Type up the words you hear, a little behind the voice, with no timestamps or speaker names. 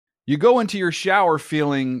You go into your shower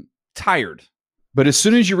feeling tired, but as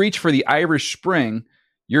soon as you reach for the Irish Spring,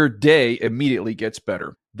 your day immediately gets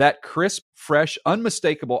better. That crisp, fresh,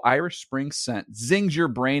 unmistakable Irish Spring scent zings your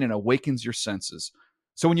brain and awakens your senses.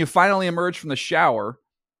 So when you finally emerge from the shower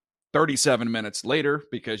 37 minutes later,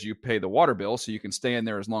 because you pay the water bill so you can stay in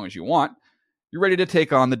there as long as you want, you're ready to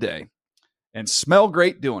take on the day and smell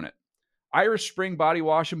great doing it. Irish Spring Body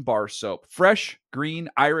Wash and Bar Soap. Fresh, green,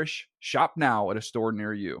 Irish. Shop now at a store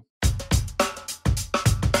near you.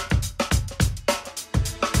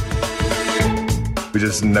 We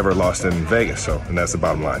just never lost in Vegas, and that's the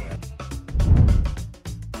bottom line.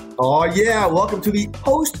 Oh, yeah. Welcome to the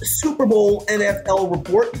post-Super Bowl NFL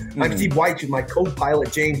report. I'm Steve White with my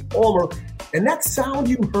co-pilot, James Palmer. And that sound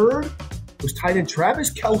you heard was tight in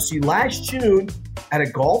Travis Kelce last June at a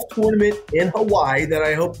golf tournament in Hawaii that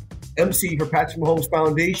I hope MC for Patrick Mahomes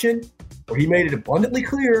Foundation, where he made it abundantly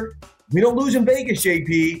clear we don't lose in Vegas,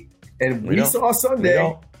 JP. And we saw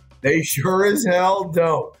Sunday, they sure as hell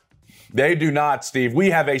don't. They do not, Steve. We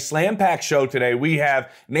have a slam-packed show today. We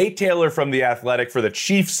have Nate Taylor from The Athletic for the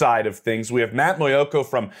Chiefs side of things. We have Matt Moyoko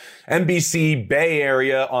from NBC Bay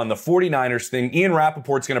Area on the 49ers thing. Ian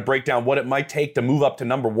Rappaport's going to break down what it might take to move up to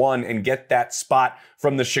number one and get that spot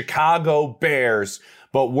from the Chicago Bears.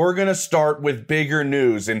 But we're going to start with bigger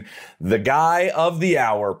news. And the guy of the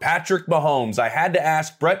hour, Patrick Mahomes, I had to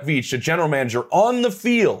ask Brett Veach, the general manager, on the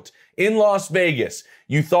field in Las Vegas.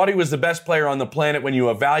 You thought he was the best player on the planet when you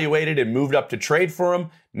evaluated and moved up to trade for him.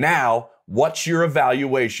 Now, what's your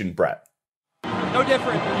evaluation, Brett? No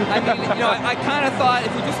different. I mean, I kind of thought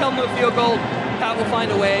if we just held him to a field goal, Pat will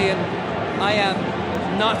find a way, and I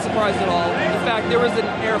am not surprised at all. In fact, there was an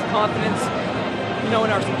air of confidence,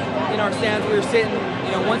 in our stands. We were sitting,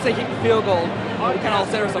 once they kicked the field goal, we kind of all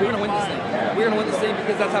said to ourselves, we're going to win this thing. We're going to win this thing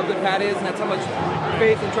because that's how good Pat is, and that's how much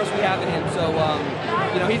faith and trust we have in him. So,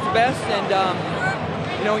 he's the best, and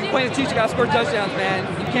when you're playing the Chiefs, you got to score touchdowns, man.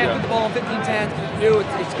 You can't put the ball in 15 times. If you do,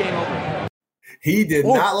 it's game over. He did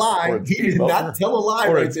not lie. He did not tell a lie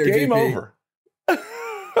right there, game JP. over.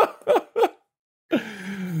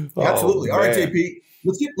 Absolutely. All right, JP.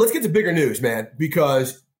 Let's get to bigger news, man,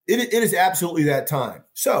 because it is absolutely that time.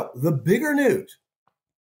 So the bigger news,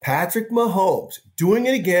 Patrick Mahomes doing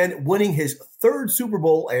it again, winning his third Super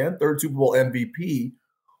Bowl and third Super Bowl MVP,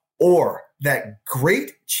 or that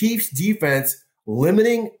great Chiefs defense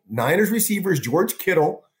limiting Niners receivers George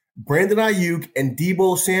Kittle, Brandon Ayuk, and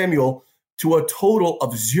Deebo Samuel to a total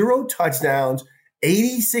of 0 touchdowns,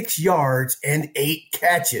 86 yards, and 8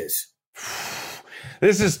 catches.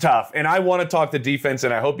 This is tough, and I want to talk the defense,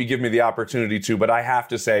 and I hope you give me the opportunity to, but I have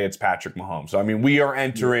to say it's Patrick Mahomes. I mean, we are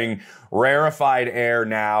entering rarefied air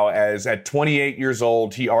now, as at 28 years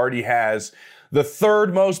old, he already has the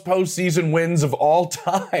third most postseason wins of all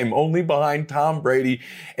time, only behind Tom Brady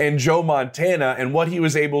and Joe Montana, and what he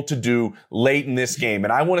was able to do late in this game.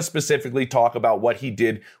 And I want to specifically talk about what he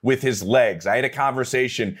did with his legs. I had a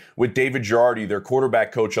conversation with David Girardi, their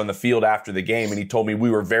quarterback coach, on the field after the game, and he told me we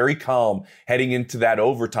were very calm heading into that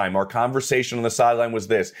overtime. Our conversation on the sideline was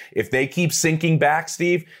this: if they keep sinking back,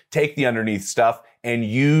 Steve, take the underneath stuff and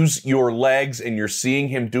use your legs, and you're seeing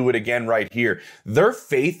him do it again right here. Their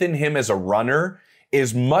faith in him as a runner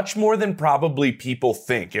is much more than probably people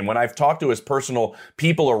think. And when I've talked to his personal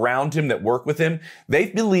people around him that work with him,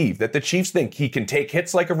 they believe that the Chiefs think he can take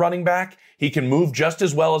hits like a running back. He can move just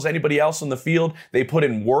as well as anybody else on the field. They put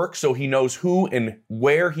in work so he knows who and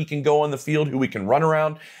where he can go on the field, who he can run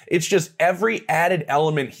around. It's just every added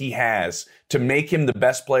element he has to make him the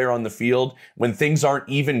best player on the field when things aren't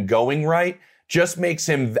even going right just makes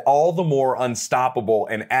him all the more unstoppable.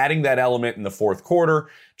 And adding that element in the fourth quarter,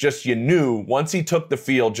 just you knew once he took the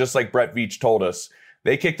field, just like Brett Veach told us,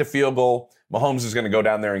 they kicked a field goal, Mahomes is going to go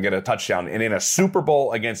down there and get a touchdown. And in a Super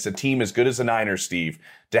Bowl against a team as good as the Niners, Steve,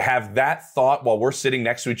 to have that thought while we're sitting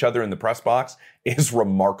next to each other in the press box is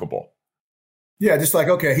remarkable. Yeah, just like,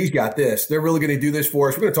 okay, he's got this. They're really going to do this for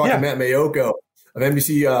us. We're going to talk to Matt Moyoko of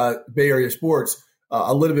NBC Bay Area Sports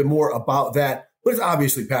a little bit more about that. But it's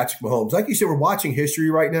obviously Patrick Mahomes. Like you said, we're watching history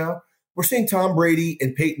right now. We're seeing Tom Brady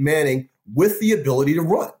and Peyton Manning with the ability to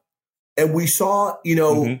run. And we saw,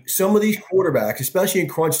 some of these quarterbacks, especially in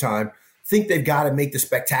crunch time, think they've got to make the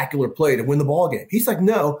spectacular play to win the ball game. He's like,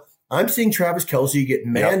 no, I'm seeing Travis Kelce get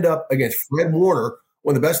manned up against Fred Warner,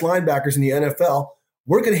 one of the best linebackers in the NFL.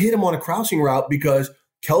 We're going to hit him on a crouching route because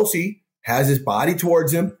Kelce has his body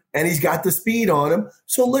towards him and he's got the speed on him.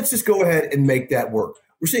 So let's just go ahead and make that work.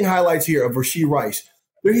 We're seeing highlights here of Rashee Rice.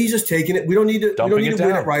 Where he's just taking it. We don't need to win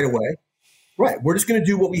it right away. Right. We're just going to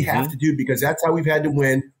do what we have to do because that's how we've had to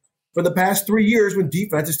win for the past 3 years when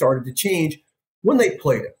defenses started to change when they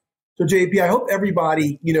played it. So, JP, I hope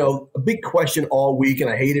everybody, a big question all week, and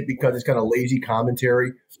I hate it because it's kind of lazy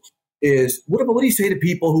commentary, is what do you say to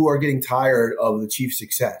people who are getting tired of the Chiefs'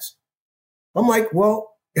 success? I'm like,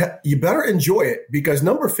 well, you better enjoy it because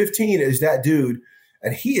number 15 is that dude,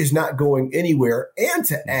 and he is not going anywhere. And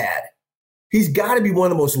to add, he's got to be one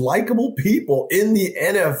of the most likable people in the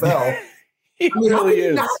NFL. He really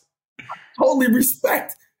is. I totally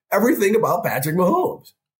respect everything about Patrick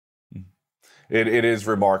Mahomes. It is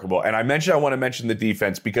remarkable. And I want to mention the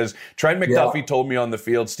defense because Trent McDuffie told me on the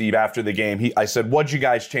field, Steve, after the game, I said, what'd you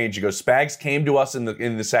guys change? He goes, Spags came to us in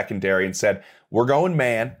the secondary and said, we're going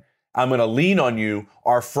man. I'm going to lean on you.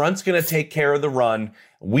 Our front's going to take care of the run.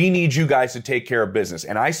 We need you guys to take care of business.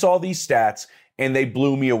 And I saw these stats and they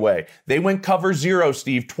blew me away. They went cover 0,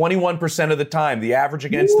 Steve, 21% of the time. The average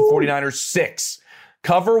against the 49ers, 6.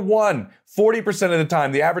 Cover 1, 40% of the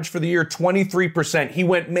time. The average for the year, 23%. He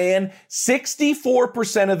went man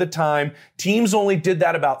 64% of the time. Teams only did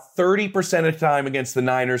that about 30% of the time against the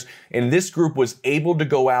Niners. And this group was able to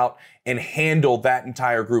go out and handle that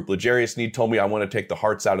entire group. L'Jarius Sneed told me I want to take the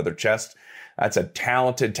hearts out of their chest. That's a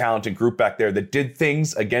talented group back there that did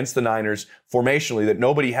things against the Niners formationally that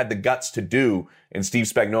nobody had the guts to do. And Steve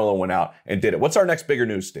Spagnuolo went out and did it. What's our next bigger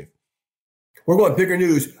news, Steve? We're going bigger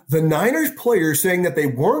news. The Niners players saying that they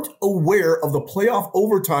weren't aware of the playoff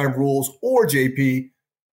overtime rules or, JP,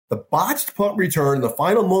 the botched punt return in the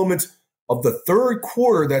final moments of the third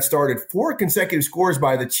quarter that started 4 consecutive scores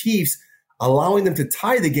by the Chiefs, allowing them to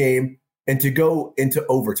tie the game and to go into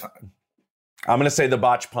overtime. I'm going to say the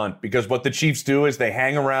botch punt because what the Chiefs do is they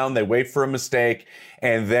hang around, they wait for a mistake,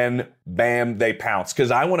 and then, bam, they pounce.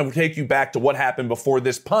 Because I want to take you back to what happened before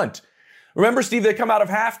this punt. Remember, Steve, they come out of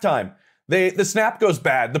halftime. The snap goes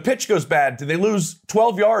bad. The pitch goes bad. They lose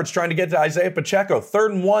 12 yards trying to get to Isaiah Pacheco.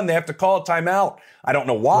 3rd and 1, they have to call a timeout. I don't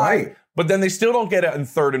know why. Right. But then they still don't get it in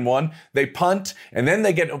 3rd and 1. They punt, and then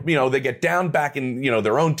they get down back in,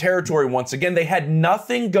 their own territory once again. They had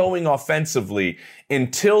nothing going offensively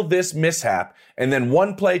until this mishap, and then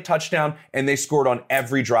 1 play touchdown, and they scored on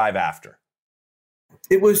every drive after.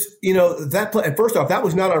 It was, that play. And first off, that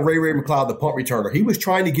was not on Ray McLeod, the punt returner. He was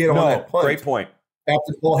trying to get on that punt. Great point.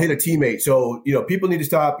 After the ball hit a teammate. So, people need to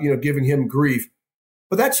stop, giving him grief.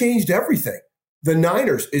 But that changed everything. The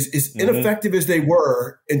Niners, as ineffective as they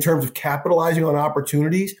were in terms of capitalizing on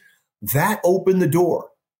opportunities, that opened the door.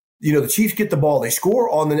 The Chiefs get the ball. They score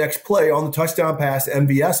on the next play on the touchdown pass to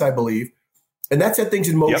MVS, I believe. And that set things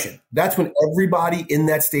in motion. Yep. That's when everybody in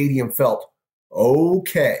that stadium felt,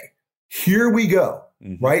 okay, here we go,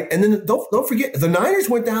 right? And then don't forget, the Niners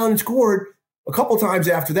went down and scored a couple times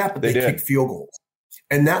after that, but they kicked field goals.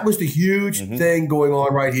 And that was the huge thing going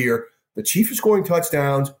on right here. The Chiefs were scoring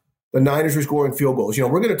touchdowns. The Niners were scoring field goals. We're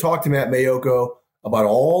going to talk to Matt Mayoko about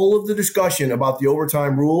all of the discussion about the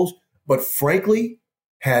overtime rules. But frankly,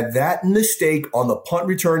 had that mistake on the punt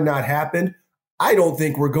return not happened, I don't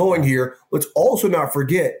think we're going here. Let's also not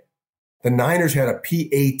forget the Niners had a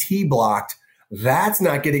PAT blocked. That's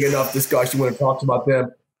not getting enough discussion when it talks about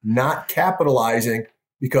them not capitalizing,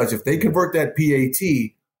 because if they convert that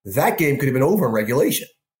PAT, that game could have been over in regulation.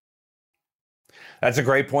 That's a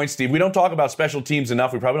great point, Steve. We don't talk about special teams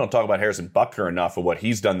enough. We probably don't talk about Harrison Butker enough of what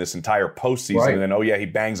he's done this entire postseason. Right. And then, he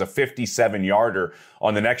bangs a 57-yarder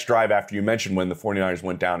on the next drive after you mentioned when the 49ers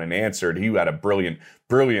went down and answered. He had a brilliant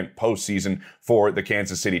postseason for the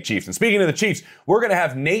Kansas City Chiefs. And speaking of the Chiefs, we're going to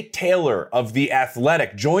have Nate Taylor of The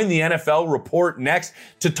Athletic join the NFL Report next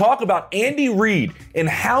to talk about Andy Reid and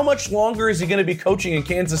how much longer is he going to be coaching in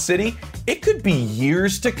Kansas City? It could be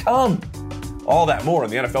years to come. All that more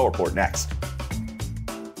on the NFL Report next.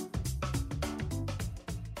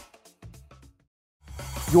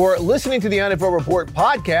 You're listening to the NFL Report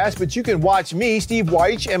podcast, but you can watch me, Steve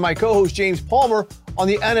Wyche, and my co-host James Palmer on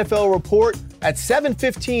the NFL Report at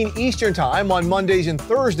 7:15 Eastern Time on Mondays and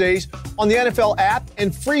Thursdays on the NFL app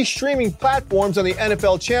and free streaming platforms on the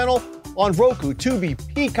NFL channel on Roku, Tubi,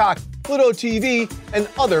 Peacock, Pluto TV, and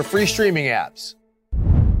other free streaming apps.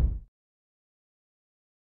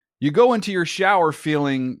 You go into your shower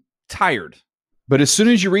feeling tired, but as soon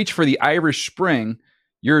as you reach for the Irish Spring,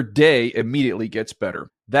 your day immediately gets better.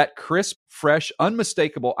 That crisp, fresh,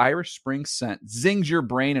 unmistakable Irish Spring scent zings your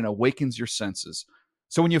brain and awakens your senses.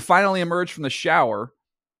 So when you finally emerge from the shower,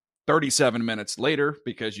 37 minutes later,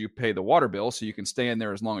 because you pay the water bill so you can stay in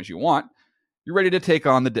there as long as you want, you're ready to take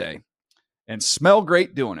on the day. And smell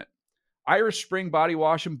great doing it. Irish Spring Body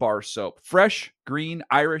Wash and Bar Soap. Fresh, green,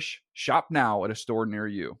 Irish. Shop now at a store near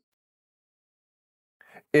you.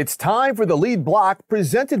 It's time for the Lead Block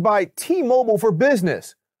presented by T-Mobile for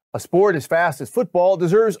Business. A sport as fast as football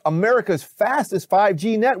deserves America's fastest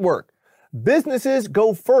 5G network. Businesses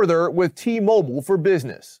go further with T-Mobile for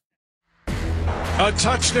Business. A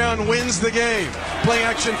touchdown wins the game. Play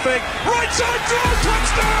action fake. Right side throw.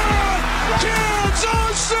 Touchdown!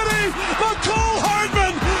 Kansas City! McCole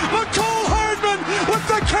Hardman with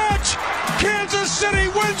the catch. Kansas City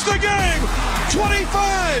wins the game.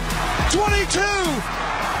 25-22.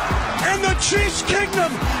 And the Chiefs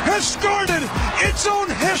Kingdom has started its own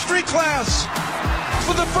history class.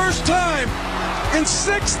 For the first time in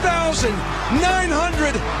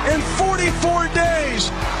 6,944 days,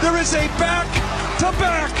 there is a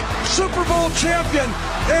back-to-back Super Bowl champion,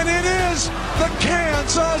 and it is the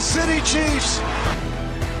Kansas City Chiefs.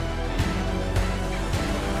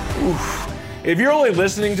 Oof. If you're only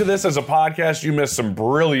listening to this as a podcast, you missed some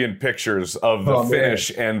brilliant pictures of the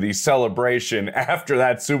finish and the celebration after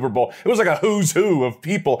that Super Bowl. It was like a who's who of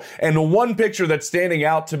people. And the one picture that's standing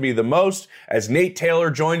out to me the most, as Nate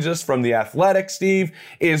Taylor joins us from The Athletic, Steve,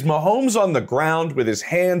 is Mahomes on the ground with his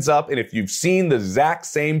hands up. And if you've seen the exact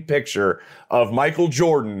same picture of Michael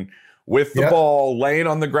Jordan with the ball laying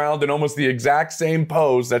on the ground in almost the exact same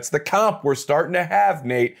pose, that's the comp we're starting to have,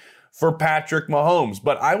 Nate, for Patrick Mahomes.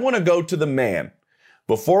 But I want to go to the man,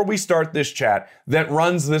 before we start this chat, that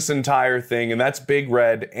runs this entire thing, and that's Big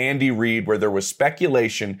Red Andy Reid, where there was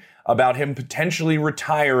speculation about him potentially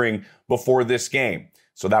retiring before this game.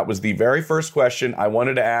 So that was the very first question I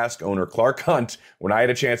wanted to ask owner Clark Hunt when I had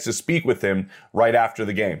a chance to speak with him right after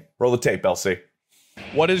the game. Roll the tape, LC.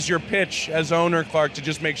 What is your pitch as owner, Clark, to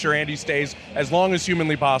just make sure Andy stays as long as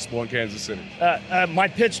humanly possible in Kansas City? My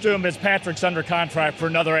pitch to him is Patrick's under contract for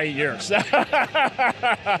another 8 years. Now,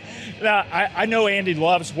 I know Andy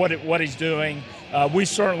loves what he's doing. We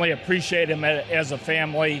certainly appreciate him as a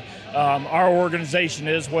family. Our organization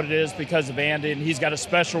is what it is because of Andy, and he's got a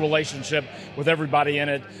special relationship with everybody in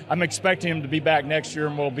it. I'm expecting him to be back next year,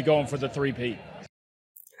 and we'll be going for the three-peat.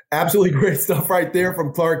 Absolutely great stuff right there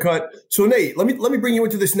from Clark Hunt. So, Nate, let me bring you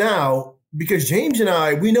into this now, because James and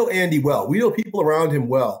I, we know Andy well. We know people around him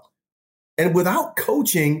well. And without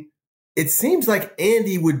coaching, it seems like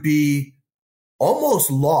Andy would be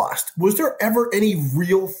almost lost. Was there ever any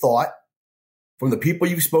real thought from the people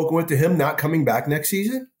you've spoken with to him not coming back next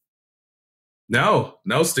season? No,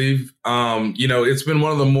 Steve. It's been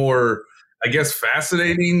one of the more, I guess,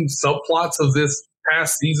 fascinating subplots of this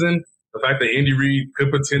past season. The fact that Andy Reid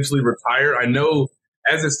could potentially retire. I know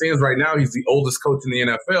as it stands right now, he's the oldest coach in the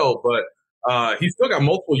NFL, but he's still got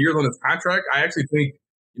multiple years on his contract. I actually think,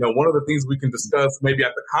 one of the things we can discuss maybe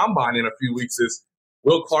at the Combine in a few weeks is,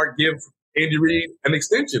 will Clark give Andy Reid an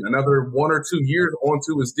extension, another 1 or 2 years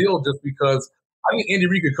onto his deal, just because I think Andy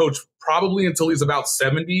Reid could coach probably until he's about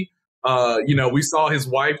 70. We saw his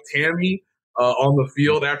wife, Tammy, on the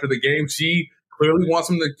field after the game. She clearly wants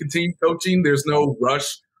him to continue coaching. There's no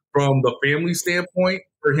rush from the family standpoint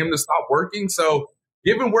for him to stop working. So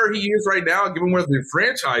given where he is right now, given where the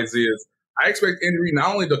franchise is, I expect Andy Reid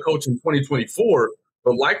not only to coach in 2024,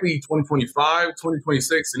 but likely 2025,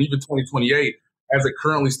 2026, and even 2028 as it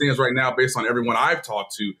currently stands right now based on everyone I've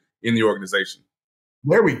talked to in the organization.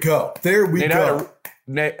 There we go.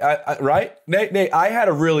 Nate, I had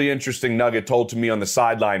a really interesting nugget told to me on the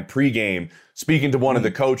sideline pregame, speaking to one of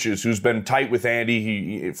the coaches who's been tight with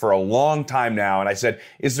Andy for a long time now. And I said,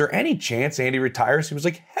 is there any chance Andy retires? He was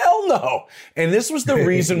like, hell no. And this was the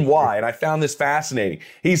reason why. And I found this fascinating.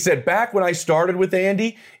 He said, back when I started with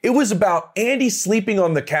Andy, it was about Andy sleeping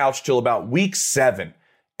on the couch till about week 7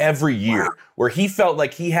 every year, where he felt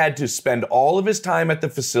like he had to spend all of his time at the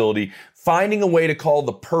facility finding a way to call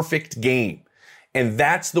the perfect game. And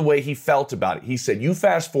that's the way he felt about it. He said, you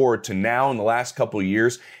fast forward to now in the last couple of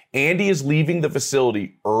years, Andy is leaving the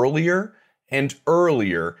facility earlier and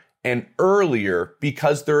earlier and earlier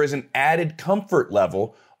because there is an added comfort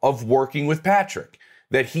level of working with Patrick,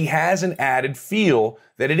 that he has an added feel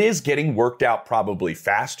that it is getting worked out probably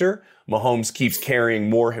faster. Mahomes keeps carrying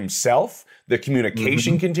more himself. The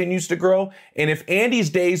communication continues to grow. And if Andy's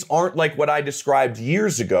days aren't like what I described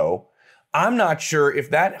years ago, I'm not sure if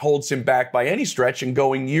that holds him back by any stretch and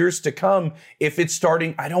going years to come. If it's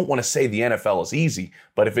starting, I don't want to say the NFL is easy,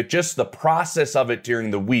 but if it just the process of it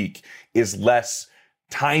during the week is less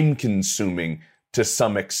time consuming to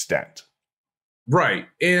some extent. Right.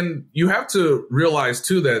 And you have to realize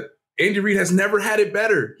too that Andy Reid has never had it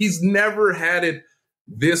better. He's never had it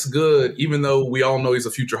this good, even though we all know he's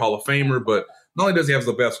a future Hall of Famer, but not only does he have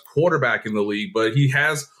the best quarterback in the league, but he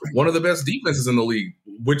has one of the best defenses in the league,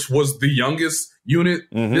 which was the youngest unit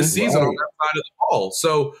this season on that side of the ball.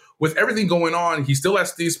 So with everything going on, he still has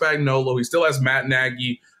Steve Spagnuolo. He still has Matt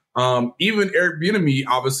Nagy. Even Eric Bieniemy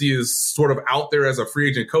obviously is sort of out there as a free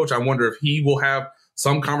agent coach. I wonder if he will have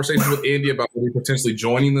some conversations with Andy about maybe potentially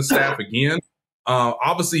joining the staff again.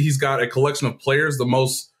 Obviously, he's got a collection of players. The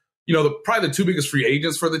most, probably the two biggest free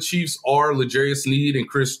agents for the Chiefs are L'Jarius Sneed and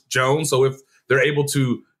Chris Jones. So if they're able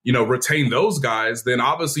to, retain those guys, then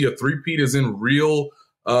obviously a three-peat is in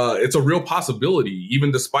it's a real possibility,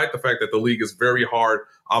 even despite the fact that the league is very hard,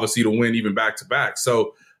 obviously, to win even back-to-back.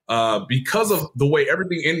 So because of the way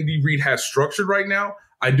everything Andy Reid has structured right now,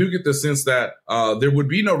 I do get the sense that there would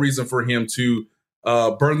be no reason for him to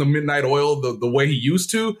burn the midnight oil the way he used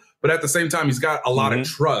to. But at the same time, he's got a lot of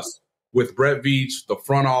trust with Brett Veach, the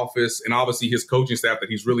front office, and obviously his coaching staff that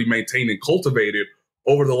he's really maintained and cultivated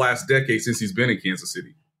over the last decade since he's been in Kansas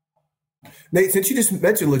City. Nate, since you just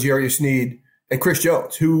mentioned L'Jarius Sneed and Chris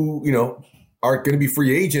Jones, who, are going to be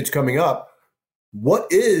free agents coming up, what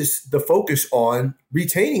is the focus on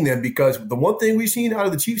retaining them? Because the one thing we've seen out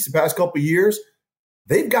of the Chiefs the past couple of years,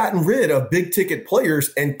 they've gotten rid of big-ticket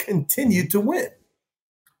players and continued to win.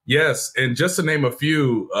 Yes, and just to name a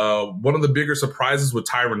few, one of the bigger surprises with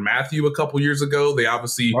Tyrann Mathieu a couple years ago, they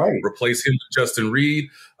obviously replaced him with Justin Reed.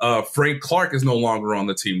 Frank Clark is no longer on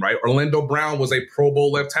the team, right? Orlando Brown was a Pro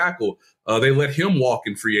Bowl left tackle. They let him walk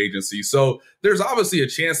in free agency. So there's obviously a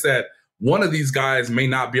chance that one of these guys may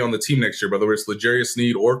not be on the team next year, whether it's L'Jarius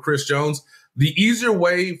Sneed or Chris Jones. The easier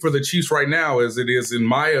way for the Chiefs right now, as it is in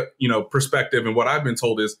my perspective and what I've been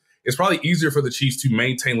told, is it's probably easier for the Chiefs to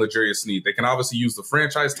maintain L'Jarius Sneed. They can obviously use the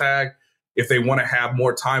franchise tag if they want to have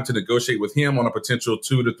more time to negotiate with him on a potential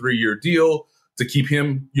 2 to 3 year deal to keep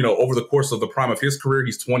him, over the course of the prime of his career.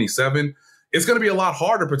 He's 27. It's going to be a lot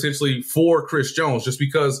harder potentially for Chris Jones, just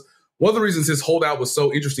because one of the reasons his holdout was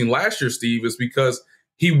so interesting last year, Steve, is because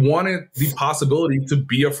he wanted the possibility to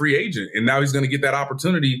be a free agent. And now he's going to get that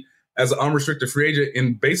opportunity as an unrestricted free agent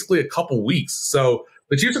in basically a couple weeks. So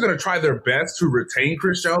the Chiefs are going to try their best to retain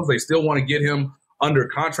Chris Jones. They still want to get him under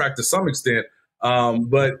contract to some extent.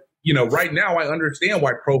 But right now I understand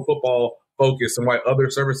why Pro Football Focus and why other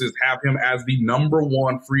services have him as the number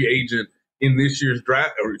one free agent in this year's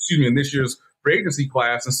in this year's free agency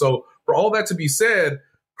class. And so for all that to be said,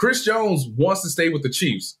 Chris Jones wants to stay with the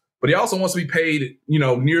Chiefs, but he also wants to be paid,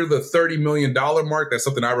 near the $30 million mark. That's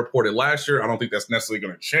something I reported last year. I don't think that's necessarily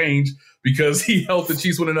going to change because he helped the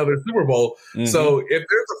Chiefs win another Super Bowl. Mm-hmm. So if there's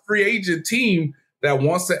a free agent team that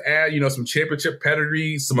wants to add, some championship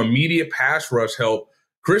pedigree, some immediate pass rush help,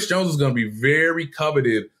 Chris Jones is going to be very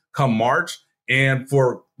coveted come March. And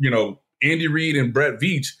for, Andy Reid and Brett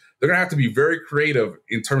Veach, they're going to have to be very creative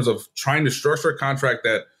in terms of trying to structure a contract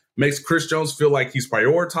that makes Chris Jones feel like he's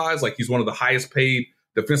prioritized, like he's one of the highest paid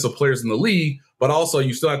defensive players in the league, but also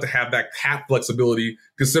you still have to have that cap flexibility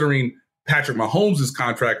considering Patrick Mahomes'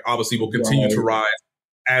 contract obviously will continue to rise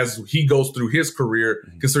as he goes through his career,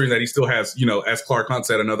 considering that he still has, as Clark Hunt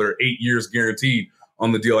said, another 8 years guaranteed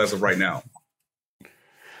on the deal as of right now.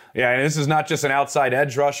 Yeah, and this is not just an outside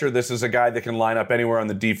edge rusher. This is a guy that can line up anywhere on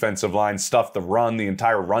the defensive line, stuff the run. The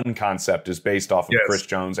entire run concept is based off of Chris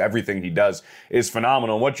Jones. Everything he does is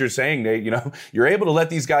phenomenal. And what you're saying, Nate, you're able to let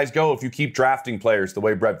these guys go if you keep drafting players the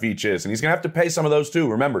way Brett Veach is. And he's going to have to pay some of those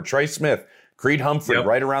too. Remember, Trey Smith, Creed Humphrey,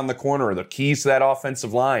 right around the corner. The keys to that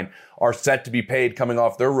offensive line are set to be paid coming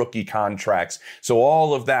off their rookie contracts. So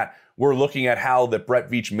all of that, we're looking at how that Brett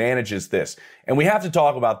Veach manages this. And we have to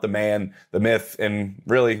talk about the man, the myth, and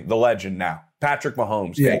really the legend now, Patrick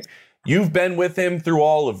Mahomes. Yes. You've been with him through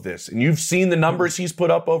all of this, and you've seen the numbers he's put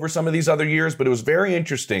up over some of these other years, but it was very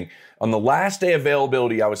interesting. On the last day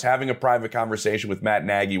availability, I was having a private conversation with Matt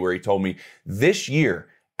Nagy where he told me this year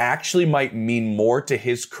actually might mean more to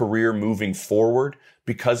his career moving forward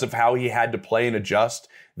because of how he had to play and adjust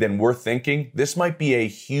than we're thinking. This might be a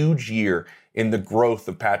huge year in the growth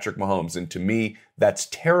of Patrick Mahomes. And to me, that's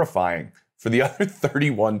terrifying for the other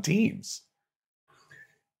 31 teams.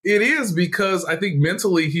 It is, because I think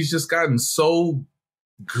mentally he's just gotten so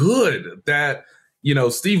good that,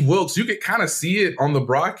 Steve Wilks, you could kind of see it on the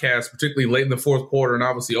broadcast, particularly late in the fourth quarter and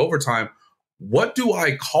obviously overtime. What do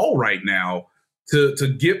I call right now to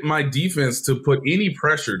get my defense to put any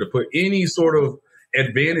pressure, to put any sort of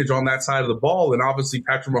advantage on that side of the ball? And obviously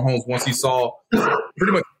Patrick Mahomes, once he saw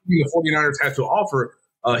pretty much the 49ers had to offer,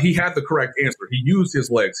 he had the correct answer. He used his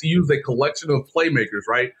legs. He used a collection of playmakers,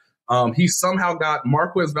 right? He somehow got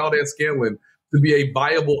Marquez Valdez-Scantling to be a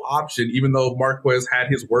viable option, even though Marquez had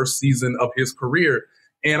his worst season of his career.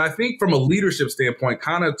 And I think from a leadership standpoint,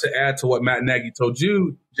 kind of to add to what Matt Nagy told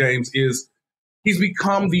you, James, is he's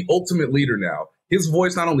become the ultimate leader now. His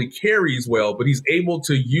voice not only carries well, but he's able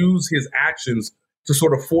to use his actions to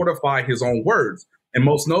sort of fortify his own words. And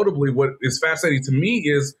most notably, what is fascinating to me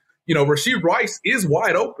is, Rashee Rice is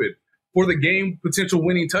wide open for the game potential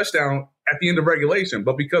winning touchdown at the end of regulation.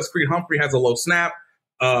 But because Creed Humphrey has a low snap,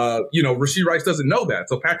 Rashee Rice doesn't know that.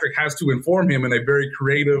 So Patrick has to inform him in a very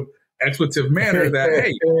creative, expletive manner that,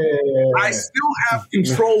 hey, I still have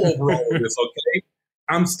control over all of this, okay?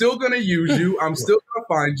 I'm still going to use you. I'm still going to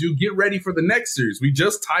find you. Get ready for the next series. We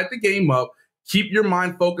just tied the game up. Keep your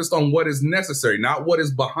mind focused on what is necessary, not what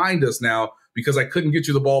is behind us now, because I couldn't get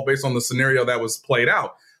you the ball based on the scenario that was played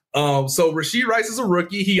out. So Rashee Rice is a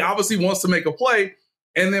rookie. He obviously wants to make a play.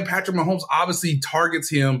 And then Patrick Mahomes obviously targets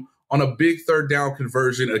him on a big third down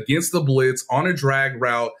conversion against the blitz on a drag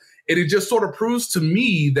route. And it just sort of proves to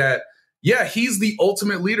me that, yeah, he's the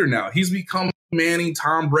ultimate leader now. He's become Manning,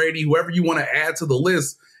 Tom Brady, whoever you want to add to the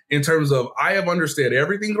list in terms of I have understood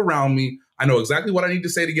everything around me. I know exactly what I need to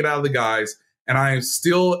say to get out of the guys. And I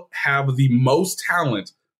still have the most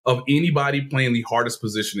talent of anybody playing the hardest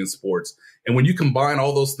position in sports. And when you combine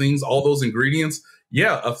all those things, all those ingredients,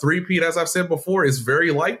 yeah, a three-peat, as I've said before, is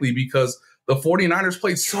very likely because the 49ers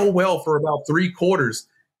played so well for about 3 quarters,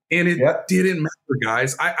 and it didn't matter,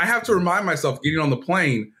 guys. I have to remind myself getting on the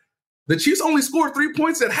plane, the Chiefs only scored 3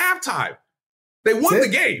 points at halftime. They won the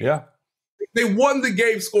game. Yeah. They won the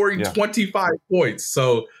game scoring 25 points.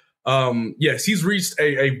 So, yes, he's reached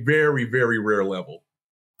a very, very rare level.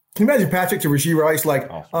 Can you imagine Patrick to Rashee Rice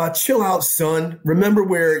chill out, son. Remember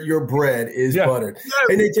where your bread is buttered.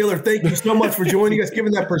 Hey, Nate Taylor, thank you so much for joining us,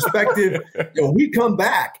 giving that perspective. We come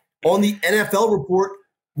back on the NFL Report.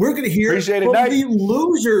 We're going to hear from the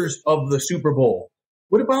losers of the Super Bowl.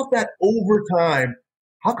 What about that overtime?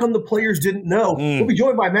 How come the players didn't know? We'll be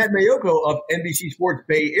joined by Matt Mayoko of NBC Sports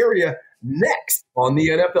Bay Area next on the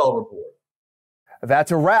NFL Report.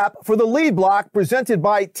 That's a wrap for the Lead Block presented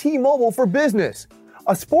by T-Mobile for Business.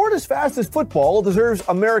 A sport as fast as football deserves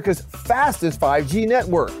America's fastest 5G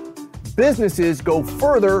network. Businesses go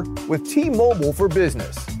further with T-Mobile for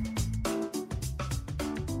Business.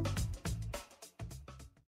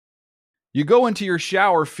 You go into your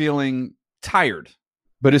shower feeling tired,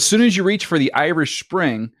 but as soon as you reach for the Irish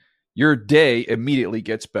Spring, your day immediately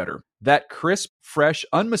gets better. That crisp, fresh,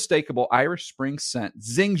 unmistakable Irish Spring scent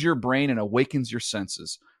zings your brain and awakens your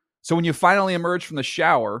senses. So when you finally emerge from the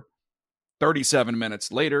shower, 37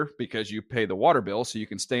 minutes later, because you pay the water bill so you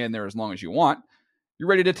can stay in there as long as you want, you're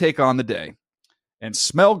ready to take on the day and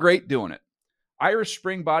smell great doing it. Irish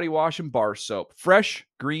Spring Body Wash and Bar Soap. Fresh,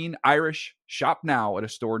 green, Irish. Shop now at a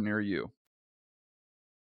store near you.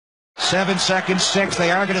 7 seconds, 6. They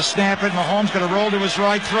are going to snap it. Mahomes going to roll to his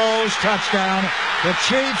right, throws, touchdown. The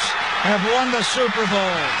Chiefs have won the Super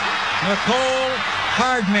Bowl. Nicole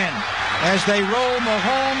Hardman. As they roll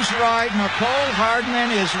Mahomes right, Nicole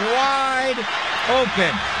Hardman is wide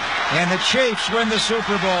open. And the Chiefs win the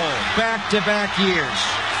Super Bowl back-to-back years.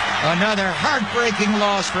 Another heartbreaking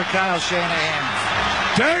loss for Kyle Shanahan.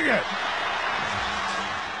 Dang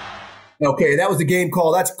it! Okay, that was the game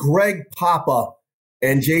call. That's Greg Papa.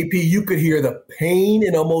 And JP, you could hear the pain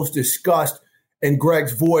and almost disgust in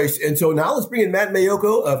Greg's voice. And so now let's bring in Matt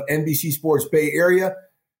Mayoko of NBC Sports Bay Area.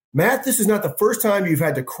 Matt, this is not the first time you've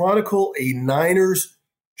had to chronicle a Niners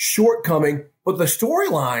shortcoming, but the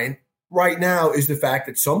storyline right now is the fact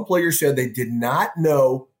that some players said they did not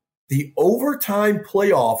know the overtime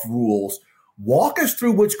playoff rules. Walk us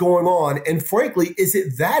through what's going on, and frankly, is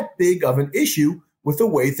it that big of an issue with the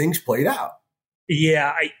way things played out?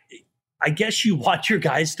 Yeah, I guess you want your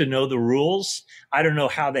guys to know the rules. I don't know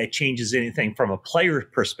how that changes anything from a player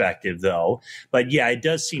perspective, though. But yeah, it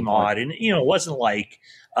does seem odd. And, it wasn't like,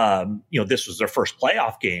 this was their first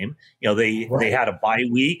playoff game. They had a bye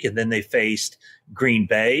week, and then they faced Green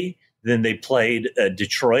Bay. Then they played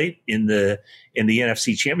Detroit in the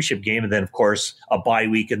NFC Championship game, and then of course a bye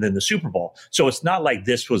week, and then the Super Bowl. So it's not like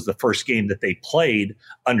this was the first game that they played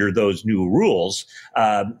under those new rules.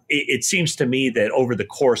 It seems to me that over the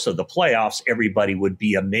course of the playoffs, everybody would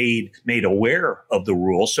be made aware of the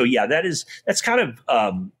rules. So yeah, that's kind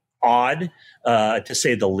of odd to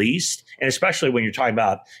say the least, and especially when you're talking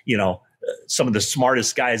about some of the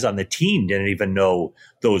smartest guys on the team didn't even know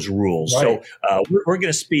those rules. Right. So we're going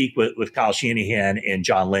to speak with Kyle Shanahan and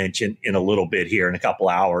John Lynch in a little bit here in a couple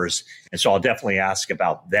hours. And so I'll definitely ask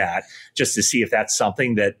about that just to see if that's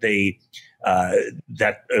something that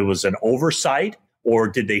that it was an oversight, or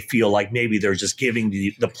did they feel like maybe they're just giving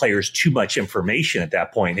the players too much information at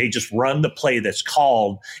that point? Hey, just run the play that's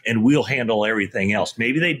called and we'll handle everything else.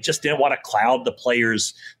 Maybe they just didn't want to cloud the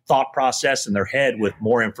players' thought process in their head with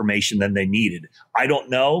more information than they needed. I don't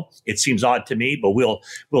know. It seems odd to me, but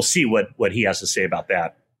we'll see what he has to say about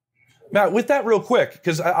that. Matt, with that real quick,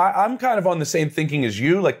 because I'm kind of on the same thinking as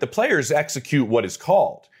you, like the players execute what is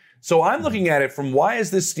called. So I'm looking at it from why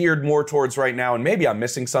is this steered more towards right now, and maybe I'm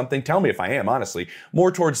missing something. Tell me if I am, honestly.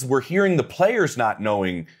 More towards we're hearing the players not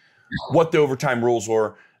knowing what the overtime rules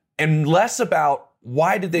were, and less about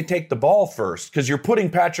why did they take the ball first? Because you're putting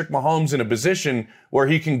Patrick Mahomes in a position where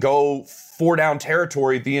he can go 4-down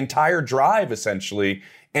territory the entire drive, essentially.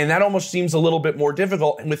 And that almost seems a little bit more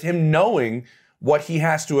difficult, and with him knowing what he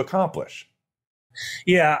has to accomplish.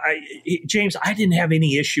 Yeah, James, I didn't have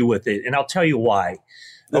any issue with it, and I'll tell you why.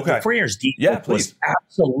 The 49ers defense was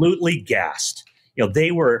absolutely gassed.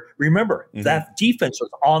 They were, remember, that defense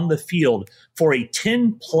was on the field for a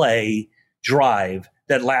 10-play drive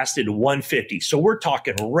that lasted 150. So we're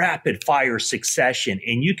talking rapid fire succession.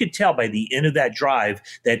 And you could tell by the end of that drive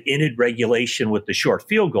that ended regulation with the short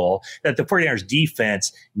field goal that the 49ers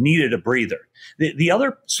defense needed a breather. Put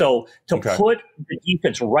the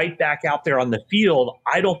defense right back out there on the field,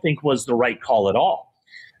 I don't think was the right call at all.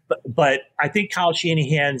 But I think Kyle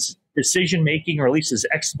Shanahan's decision making, or at least his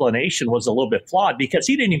explanation, was a little bit flawed because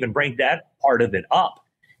he didn't even bring that part of it up.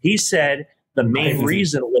 He said the main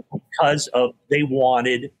reason was because of they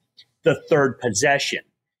wanted the third possession.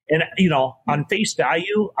 And, on face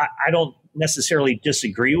value, I don't necessarily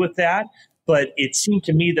disagree with that, but it seemed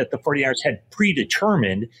to me that the 49ers had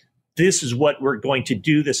predetermined this is what we're going to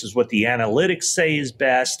do. This is what the analytics say is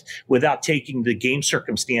best without taking the game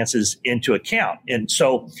circumstances into account. And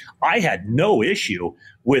so I had no issue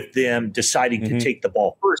with them deciding to take the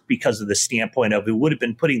ball first because of the standpoint of it would have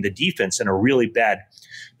been putting the defense in a really bad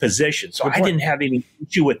position. So I didn't have any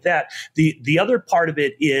issue with that. The other part of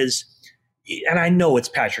it is, and I know it's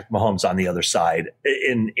Patrick Mahomes on the other side,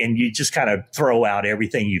 and you just kind of throw out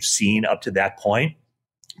everything you've seen up to that point.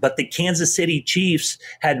 But the Kansas City Chiefs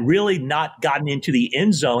had really not gotten into the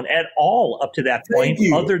end zone at all up to that point,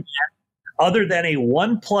 other than a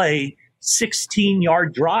one-play,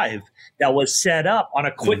 16-yard drive that was set up on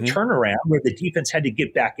a quick turnaround where the defense had to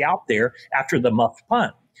get back out there after the muffed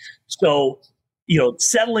punt. So,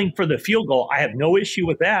 settling for the field goal, I have no issue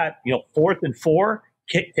with that. 4th and 4,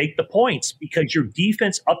 take the points because your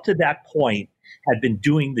defense up to that point had been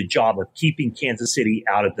doing the job of keeping Kansas City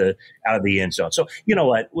out of the end zone. So, you know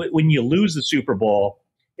what? When you lose the Super Bowl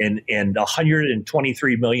and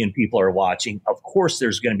 123 million people are watching, of course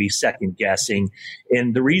there's going to be second guessing.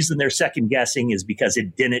 And the reason they're second guessing is because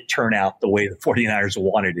it didn't turn out the way the 49ers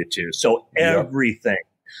wanted it to. So everything,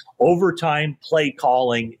 overtime, play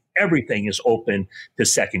calling, everything is open to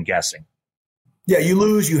second guessing. Yeah, you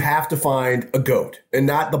lose, you have to find a GOAT, and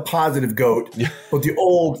not the positive GOAT, but the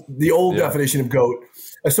old definition of GOAT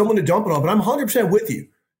as someone to dump it on. But I'm 100% with you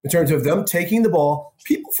in terms of them taking the ball.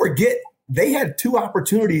 People forget they had 2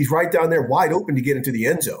 opportunities right down there wide open to get into the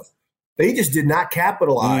end zone. They just did not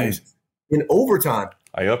capitalize in overtime.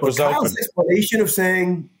 But Kyle's explanation of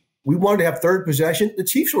saying we wanted to have third possession, the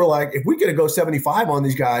Chiefs were like, if we got to go 75 on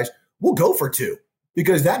these guys, we'll go for 2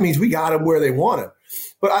 because that means we got them where they want them.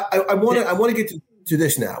 But I want to get to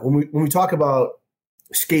this now. When we talk about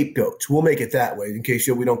scapegoats, we'll make it that way in case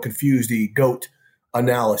we don't confuse the GOAT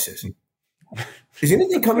analysis. Is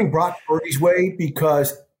anything coming Brock Purdy's way?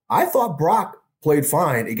 Because I thought Brock played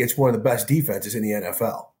fine against one of the best defenses in the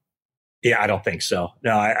NFL. Yeah, I don't think so.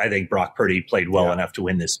 No, I think Brock Purdy played well enough to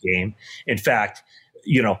win this game. In fact,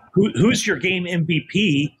 who's your game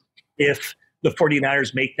MVP if the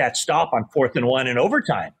 49ers make that stop on 4th and 1 in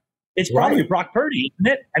overtime? It's probably Brock Purdy,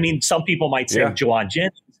 isn't it? I mean, some people might say Juwan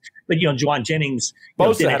Jennings, but Juwan Jennings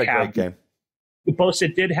Bosa had a great game.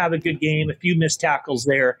 Bosa did have a good game, a few missed tackles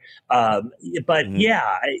there, but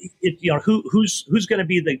who's going to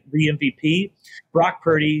be the MVP? Brock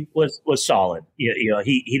Purdy was solid.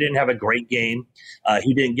 He didn't have a great game.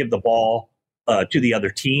 He didn't give the ball to the other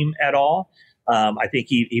team at all. I think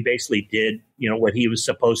he basically did what he was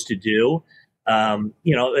supposed to do. And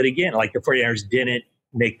again, like the 49ers didn't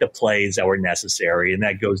make the plays that were necessary. And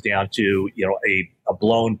that goes down to, a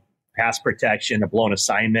blown pass protection, a blown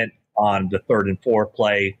assignment on the 3rd and 4th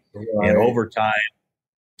play in overtime.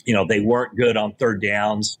 They weren't good on third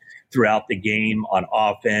downs throughout the game on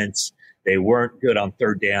offense. They weren't good on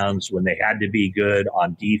third downs when they had to be good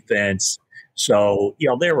on defense. So,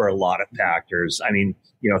 there were a lot of factors. I mean,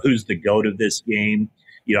 who's the GOAT of this game?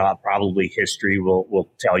 Probably history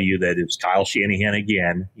will tell you that it's Kyle Shanahan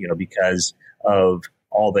again, because of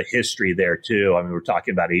all the history there too. I mean, we're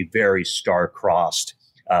talking about a very star-crossed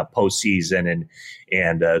postseason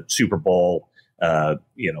and Super Bowl,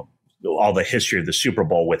 all the history of the Super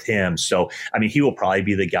Bowl with him. So, I mean, he will probably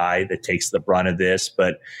be the guy that takes the brunt of this.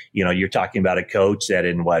 But, you're talking about a coach that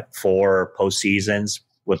in 4 postseasons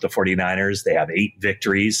with the 49ers, they have 8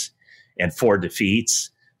 victories and 4 defeats.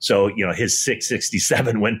 So, his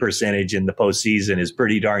 .667 win percentage in the postseason is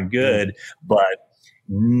pretty darn good. But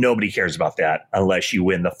Nobody cares about that unless you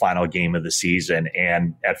win the final game of the season.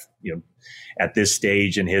 And at this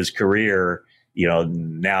stage in his career,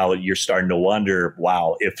 now you're starting to wonder,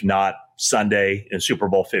 wow, if not Sunday in Super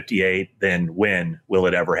Bowl 58, then when will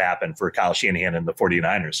it ever happen for Kyle Shanahan and the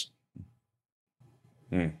 49ers?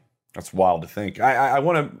 That's wild to think. I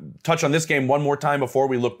want to touch on this game one more time before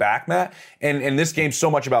we look back, Matt. And this game's so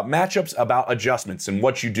much about matchups, about adjustments and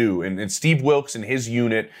what you do. And Steve Wilks and his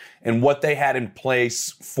unit and what they had in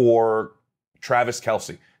place for Travis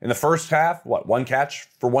Kelce. In the first half, one catch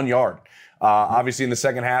for 1 yard. Obviously, in the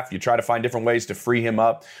second half, you try to find different ways to free him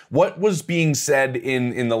up. What was being said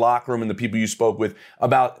in the locker room and the people you spoke with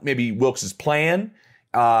about maybe Wilks' plan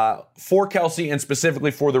for Kelce and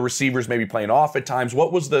specifically for the receivers maybe playing off at times?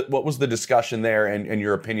 What was the discussion there and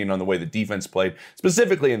your opinion on the way the defense played,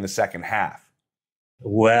 specifically in the second half?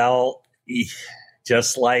 Well,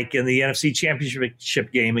 just like in the NFC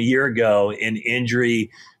Championship game a year ago, an injury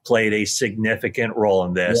played a significant role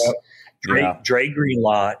in this. Yep. Dre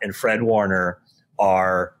Greenlaw and Fred Warner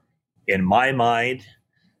are, in my mind,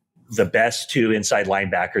 the best two inside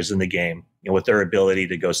linebackers in the game. With their ability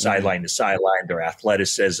to go sideline to sideline, their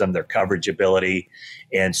athleticism, their coverage ability.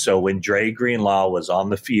 And so when Dre Greenlaw was on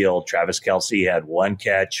the field, Travis Kelce had 1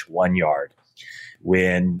 catch, 1 yard.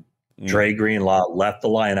 When Dre Greenlaw left the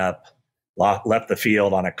lineup, left the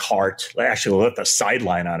field on a cart, actually left the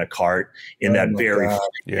sideline on a cart in that very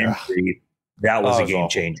injury, that was a game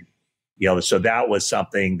changer. So that was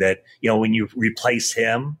something that, when you replace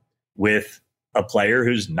him with a player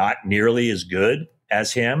who's not nearly as good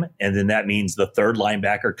as him, and then that means the third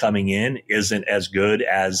linebacker coming in isn't as good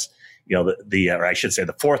as, or I should say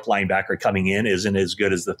the fourth linebacker coming in isn't as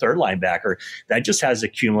good as the third linebacker. That just has a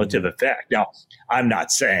cumulative effect. Now,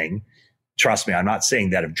 trust me, I'm not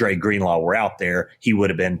saying that if Dre Greenlaw were out there,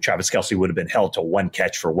 Travis Kelce would have been held to 1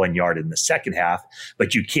 catch for 1 yard in the second half,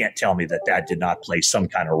 but you can't tell me that did not play some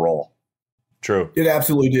kind of role. True. It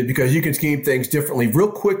absolutely did, because you can scheme things differently.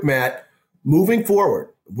 Real quick, Matt, moving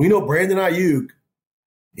forward, we know Brandon Ayuk,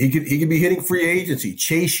 he could be hitting free agency.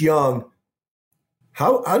 Chase Young.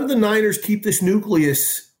 How do the Niners keep this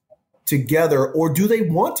nucleus together, or do they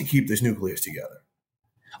want to keep this nucleus together?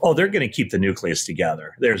 Oh, they're going to keep the nucleus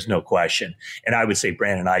together. There's no question. And I would say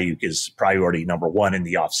Brandon Ayuk is priority number one in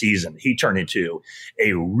the offseason. He turned into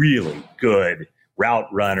a really good route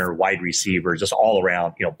runner, wide receiver, just all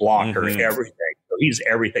around, blocker, everything. So he's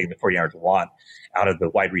everything the 49ers want out of the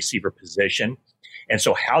wide receiver position. And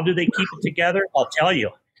so how do they keep it together? I'll tell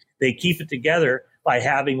you, they keep it together by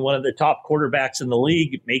having one of the top quarterbacks in the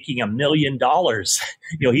league making $1 million.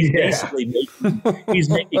 He's basically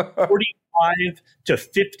making 45 to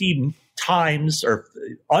 50 times or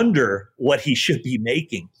under what he should be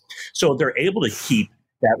making. So they're able to keep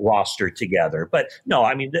that roster together. But no,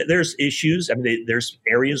 there's issues. There's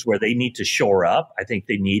areas where they need to shore up. I think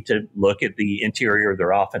they need to look at the interior of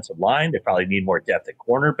their offensive line. They probably need more depth at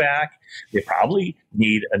cornerback. They probably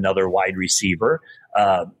need another wide receiver.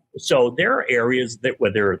 So there are areas that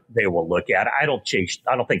whether they will look at. I don't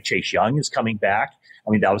think Chase Young is coming back.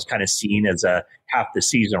 That was kind of seen as a half the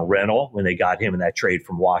season rental when they got him in that trade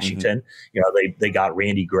from Washington. They got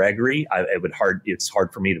Randy Gregory. It's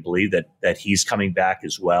hard for me to believe that he's coming back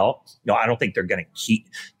as well. I don't think they're going to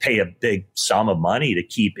pay a big sum of money to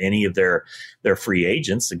keep any of their free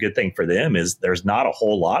agents. The good thing for them is there's not a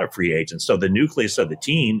whole lot of free agents. So the nucleus of the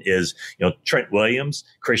team is, Trent Williams,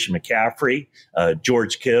 Christian McCaffrey,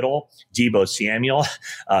 George Kittle, Deebo Samuel,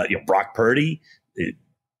 Brock Purdy,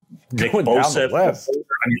 Nick Bosa,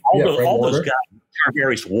 all those guys,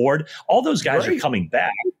 Tarvarius Ward, all those guys are coming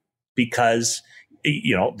back because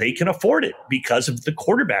they can afford it because of the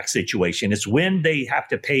quarterback situation. It's when they have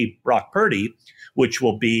to pay Brock Purdy, which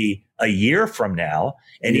will be a year from now,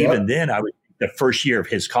 and even then, the first year of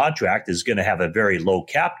his contract is going to have a very low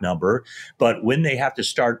cap number. But when they have to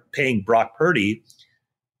start paying Brock Purdy,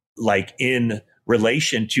 like in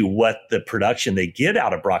relation to what the production they get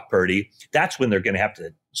out of Brock Purdy, that's when they're going to have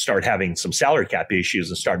to start having some salary cap issues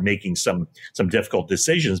and start making some difficult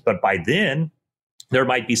decisions. But by then, there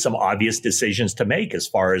might be some obvious decisions to make as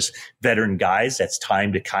far as veteran guys. That's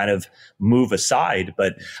time to kind of move aside.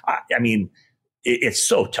 But it's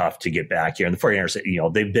so tough to get back here. And the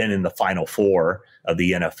 49ers, they've been in the Final Four of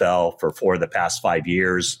the NFL for 4 of the past 5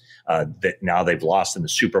 years. That now they've lost in the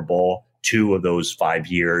Super Bowl 2 of those 5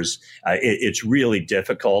 years. It's really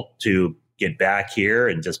difficult to get back here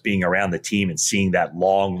and just being around the team and seeing that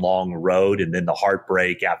long, long road and then the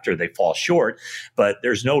heartbreak after they fall short. But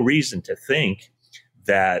there's no reason to think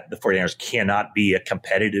that the 49ers cannot be a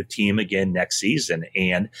competitive team again next season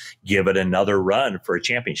and give it another run for a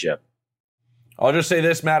championship. I'll just say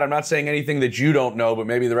this, Matt. I'm not saying anything that you don't know, but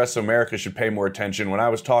maybe the rest of America should pay more attention. When I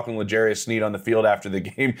was talking with L'Jarius Sneed on the field after the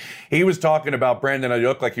game, he was talking about Brandon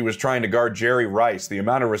Ayuk like he was trying to guard Jerry Rice. The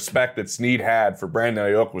amount of respect that Sneed had for Brandon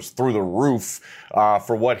Ayuk was through the roof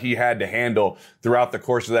for what he had to handle throughout the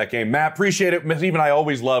course of that game. Matt, appreciate it. Steve and I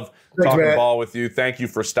always love talking ball with you. Thank you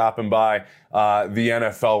for stopping by the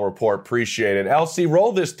NFL Report. Appreciate it. LC,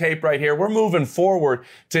 roll this tape right here. We're moving forward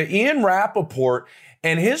to Ian Rappaport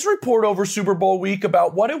and his report over Super Bowl week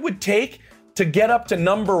about what it would take to get up to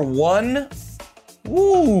number one.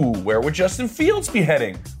 Ooh, where would Justin Fields be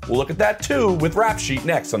heading? We'll look at that too with Rap Sheet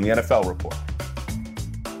next on the NFL Report.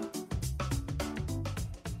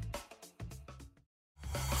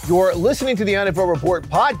 You're listening to the NFL Report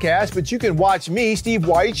podcast, but you can watch me, Steve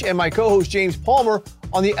Wyche, and my co-host James Palmer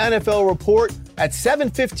on the NFL Report at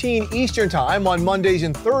 7:15 Eastern Time on Mondays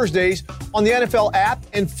and Thursdays on the NFL app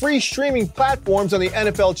and free streaming platforms on the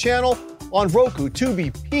NFL channel on Roku,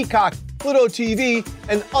 Tubi, Peacock, Pluto TV,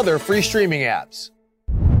 and other free streaming apps.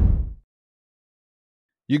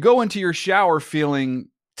 You go into your shower feeling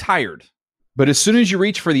tired, but as soon as you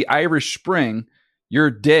reach for the Irish Spring, your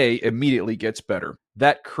day immediately gets better.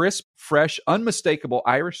 That crisp, fresh, unmistakable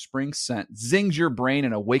Irish Spring scent zings your brain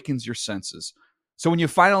and awakens your senses. So when you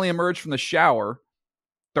finally emerge from the shower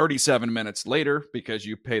 37 minutes later, because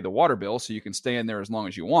you pay the water bill so you can stay in there as long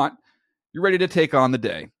as you want, you're ready to take on the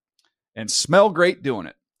day and smell great doing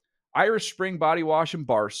it. Irish Spring Body Wash and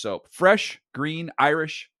Bar Soap. Fresh, green,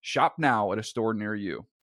 Irish. Shop now at a store near you.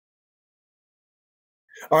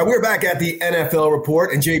 All right, we're back at the NFL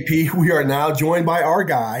Report, and JP, we are now joined by our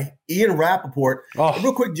guy, Ian Rappaport.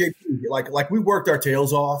 Real quick, JP, like we worked our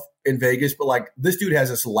tails off in Vegas, but like this dude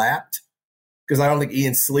has us lapped because I don't think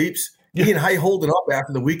Ian sleeps. Yeah. Ian, how you holding up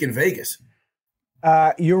after the week in Vegas?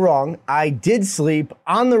 You're wrong. I did sleep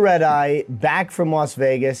on the red eye back from Las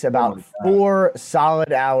Vegas about 4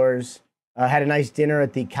 solid hours. Had a nice dinner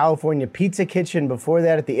at the California Pizza Kitchen before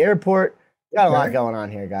that at the airport. Got a lot going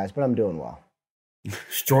on here, guys, but I'm doing well.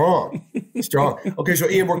 Strong. Okay, so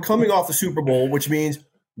Ian, we're coming off the Super Bowl, which means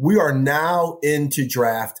we are now into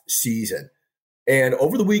draft season. And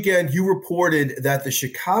over the weekend, you reported that the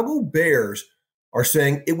Chicago Bears are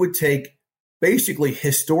saying it would take basically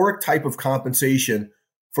historic type of compensation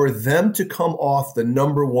for them to come off the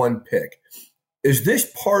number one pick. Is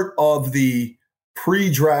this part of the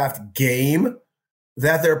pre-draft game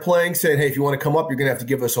that they're playing, saying, hey, if you want to come up, you're going to have to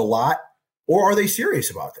give us a lot? Or are they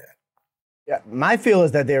serious about that? Yeah, my feel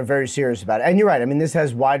is that they're very serious about it. And you're right. I mean, this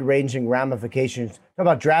has wide-ranging ramifications. Talk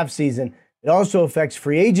about draft season. It also affects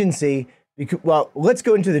free agency. Because, well, let's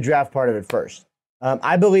go into the draft part of it first.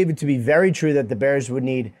 I believe it to be very true that the Bears would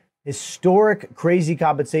need historic, crazy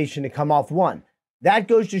compensation to come off one. That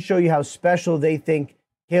goes to show you how special they think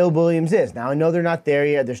Caleb Williams is. Now, I know they're not there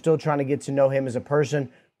yet. They're still trying to get to know him as a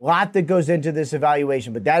person. A lot that goes into this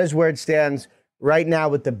evaluation, but that is where it stands right now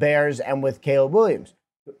with the Bears and with Caleb Williams.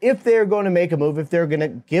 If they're going to make a move, if they're going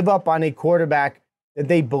to give up on a quarterback that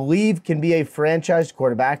they believe can be a franchise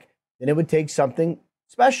quarterback, then it would take something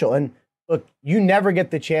special. And look, you never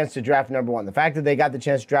get the chance to draft number one. The fact that they got the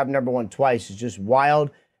chance to draft number one twice is just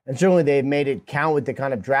wild. And certainly they've made it count with the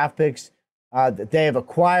kind of draft picks that they have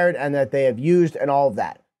acquired and that they have used and all of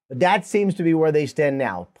that. But that seems to be where they stand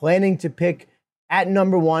now, planning to pick at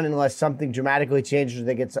number one unless something dramatically changes or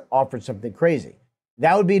they get offered something crazy.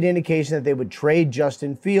 That would be an indication that they would trade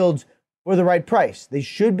Justin Fields for the right price. They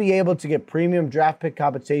should be able to get premium draft pick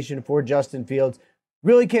compensation for Justin Fields.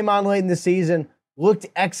 Really came on late in the season, looked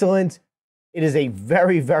excellent. It is a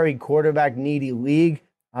very, very quarterback-needy league.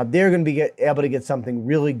 They're going to be able to get something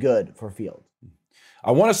really good for Fields.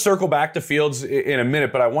 I want to circle back to Fields in a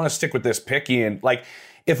minute, but I want to stick with this pick, Ian. Like,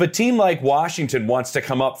 if a team like Washington wants to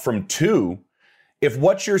come up from 2, if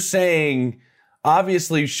what you're saying,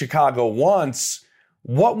 obviously Chicago wants,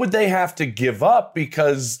 what would they have to give up?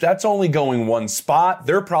 Because that's only going one spot.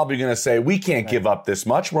 They're probably going to say, we can't give up this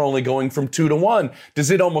much. We're only going from 2 to 1. Does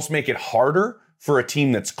it almost make it harder for a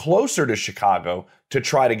team that's closer to Chicago to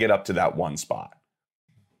try to get up to that one spot?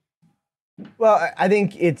 Well, I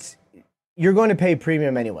think you're going to pay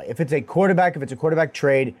premium anyway. If it's a quarterback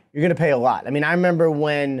trade, you're going to pay a lot. I mean, I remember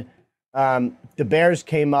when the Bears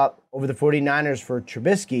came up over the 49ers for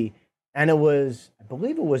Trubisky, and it was, I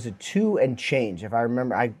believe it was a 2 and change, if I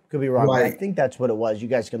remember. I could be wrong, but I think that's what it was. You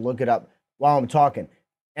guys can look it up while I'm talking.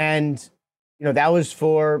 And, you know, that was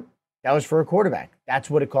for a quarterback. That's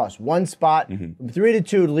what it costs. One spot, from 3 to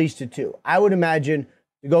 2, at least to 2. I would imagine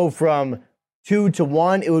to go from 2 to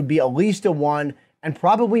 1, it would be at least a 1 and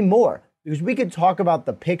probably more. Because we could talk about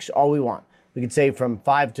the picks all we want. We could say from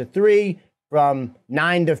 5 to 3, from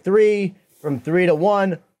 9 to 3, from 3 to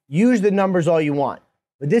 1. use the numbers all you want,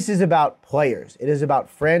 but this is about players. It is about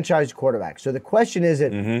franchise quarterbacks. So the question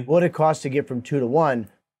isn't what it costs to get from 2 to 1. The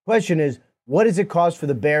question is, what does it cost for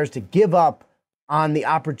the Bears to give up on the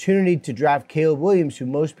opportunity to draft Caleb Williams, who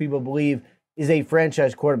most people believe is a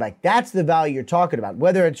franchise quarterback? That's the value you're talking about.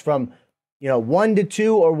 Whether it's from 1 to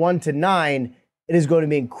 2 or 1 to 9, it is going to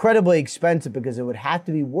be incredibly expensive because it would have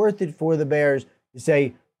to be worth it for the Bears to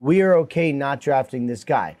say, we are okay not drafting this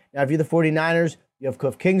guy. Now, if you're the 49ers, you have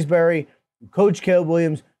Cliff Kingsbury, you coach Caleb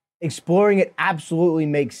Williams. Exploring it absolutely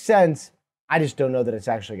makes sense. I just don't know that it's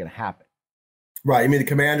actually going to happen. Right. I mean, the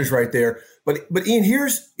Commanders right there. But Ian,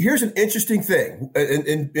 here's an interesting thing,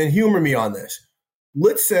 and humor me on this.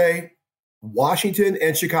 Let's say Washington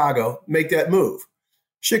and Chicago make that move.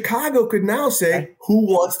 Chicago could now say, who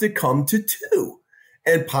wants to come to 2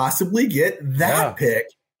 and possibly get that pick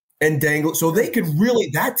and dangle. So they could really,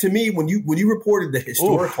 that to me, when you reported the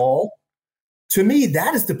historic haul, to me,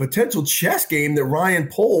 that is the potential chess game that Ryan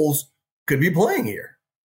Poles could be playing here.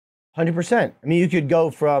 100%. I mean, you could go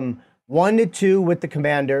from 1 to 2 with the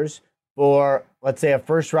Commanders for, let's say, a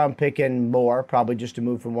first-round pick and more, probably just to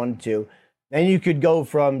move from 1 to 2. Then you could go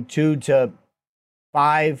from 2 to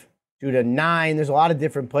 5, 2 to 9. There's a lot of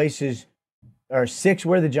different places. Or 6.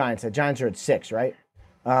 Where are the Giants? The Giants are at 6, right?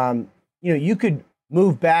 You could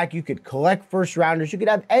move back. You could collect first-rounders. You could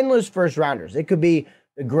have endless first-rounders. It could be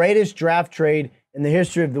the greatest draft trade in the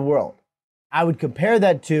history of the world. I would compare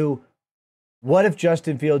that to, what if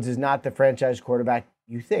Justin Fields is not the franchise quarterback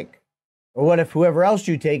you think? Or what if whoever else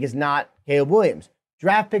you take is not Caleb Williams?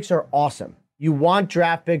 Draft picks are awesome. You want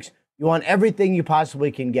draft picks. You want everything you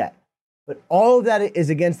possibly can get. But all of that is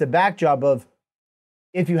against the backdrop of,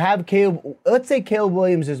 if you have Caleb, let's say Caleb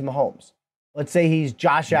Williams is Mahomes. Let's say he's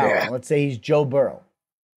Josh Allen. Let's say he's Joe Burrow.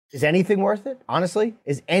 Is anything worth it? Honestly,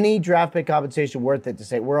 is any draft pick compensation worth it to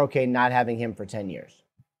say we're okay not having him for 10 years?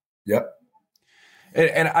 Yep.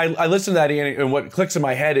 And I listen to that, Ian, and what clicks in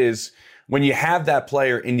my head is, when you have that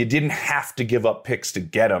player and you didn't have to give up picks to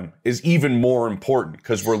get him, is even more important,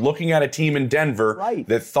 because we're looking at a team in Denver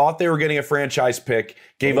that thought they were getting a franchise pick,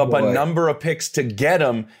 gave up a number of picks to get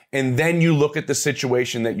him, and then you look at the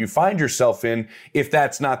situation that you find yourself in if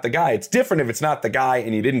that's not the guy. It's different if it's not the guy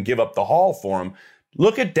and you didn't give up the haul for him.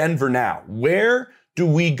 Look at Denver now. Where do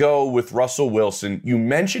we go with Russell Wilson? You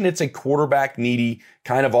mentioned it's a quarterback-needy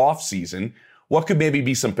kind of offseason. What could maybe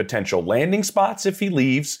be some potential landing spots if he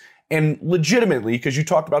leaves? And legitimately, because you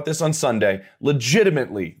talked about this on Sunday,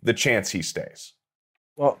 legitimately the chance he stays.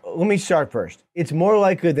 Well, let me start first. It's more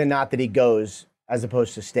likely than not that he goes as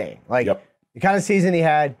opposed to staying. The kind of season he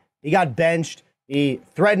had, he got benched. He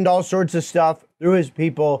threatened all sorts of stuff through his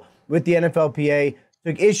people with the NFLPA,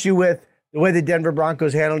 took issue with the way the Denver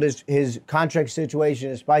Broncos handled his contract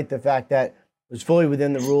situation, despite the fact that it was fully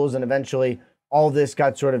within the rules, and eventually all this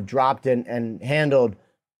got sort of dropped and handled.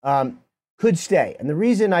 Could stay. And the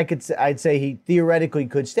reason I'd say he theoretically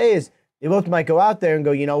could stay is they both might go out there and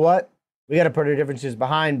go, you know what? We got to put our differences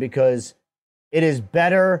behind, because it is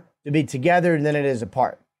better to be together than it is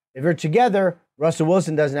apart. If you're together, Russell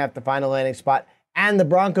Wilson doesn't have to find a landing spot, and the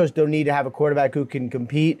Broncos don't need to have a quarterback who can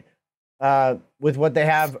compete with what they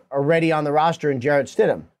have already on the roster in Jarrett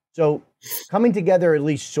Stidham. So coming together at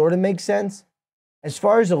least sort of makes sense. As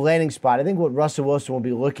far as a landing spot, I think what Russell Wilson will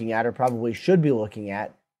be looking at, or probably should be looking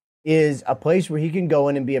at, is a place where he can go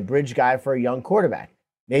in and be a bridge guy for a young quarterback.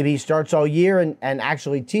 Maybe he starts all year and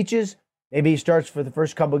actually teaches. Maybe he starts for the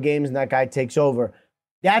first couple of games and that guy takes over.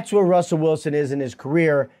 That's where Russell Wilson is in his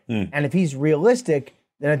career. And if he's realistic,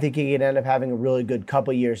 then I think he can end up having a really good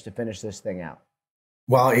couple of years to finish this thing out.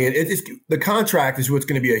 Well, and the contract is what's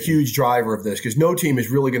going to be a huge driver of this, because no team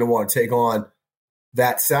is really going to want to take on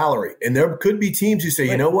that salary. And there could be teams who say,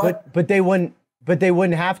 you know what? But they wouldn't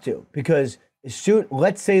have to, because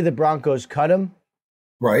let's say the Broncos cut him,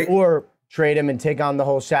 right, or trade him and take on the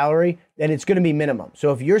whole salary, then it's going to be minimum.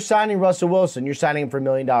 So if you're signing Russell Wilson, you're signing him for $1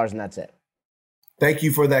 million, and that's it. Thank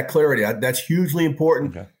you for that clarity. That's hugely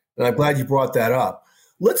important, and I'm glad you brought that up.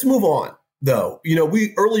 Let's move on, though.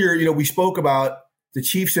 We spoke about the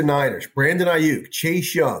Chiefs and Niners, Brandon Ayuk,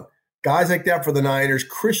 Chase Young, guys like that for the Niners,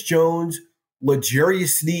 Chris Jones,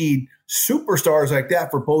 L'Jarius Sneed, superstars like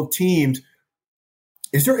that for both teams.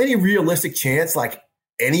 Is there any realistic chance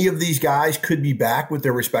any of these guys could be back with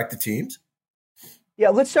their respective teams? Yeah,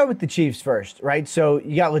 let's start with the Chiefs first, right? So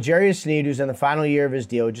you got L'Jarius Sneed, who's in the final year of his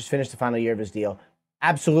deal, just finished the final year of his deal.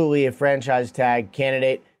 Absolutely a franchise tag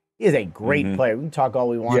candidate. He is a great player. We can talk all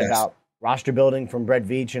we want about roster building from Brett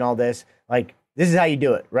Veach and all this. This is how you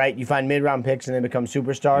do it, right? You find mid-round picks and they become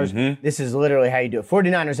superstars. This is literally how you do it.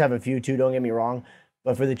 49ers have a few too, don't get me wrong.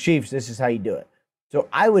 But for the Chiefs, this is how you do it. So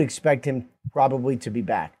I would expect him probably to be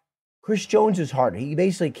back. Chris Jones is harder. He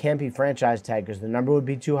basically can't be franchise tagged because the number would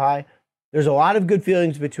be too high. There's a lot of good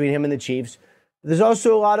feelings between him and the Chiefs. There's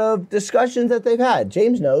also a lot of discussions that they've had.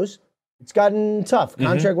 James knows it's gotten tough.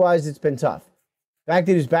 Contract-wise, it's been tough. The fact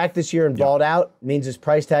that he's back this year and balled out means his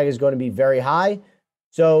price tag is going to be very high.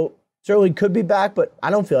 So certainly could be back, but I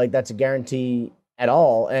don't feel like that's a guarantee at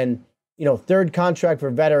all. And, third contract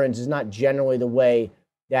for veterans is not generally the way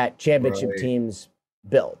that championship teams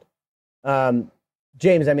build.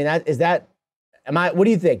 James, I mean, what do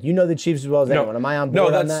you think? You know the Chiefs as well as anyone. Am I on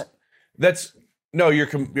board on that?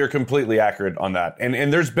 You're completely accurate on that.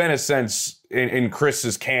 And there's been a sense in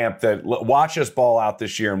Chris's camp that watch us ball out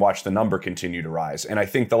this year and watch the number continue to rise. And I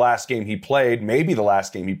think the last game he played, maybe the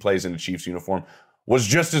last game he plays in a Chiefs uniform, was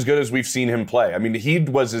just as good as we've seen him play. I mean, he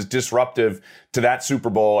was as disruptive to that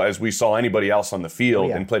Super Bowl as we saw anybody else on the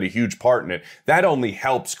field and played a huge part in it. That only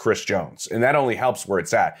helps Chris Jones, and that only helps where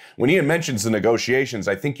it's at. When Ian mentions the negotiations,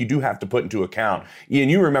 I think you do have to put into account, Ian,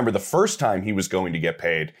 you remember the first time he was going to get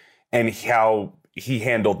paid and how he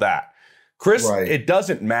handled that. Chris, it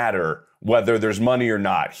doesn't matter whether there's money or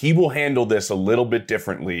not. He will handle this a little bit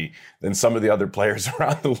differently than some of the other players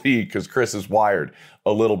around the league because Chris is wired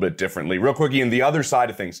a little bit differently. Real quick, Ian, the other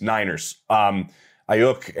side of things, Niners,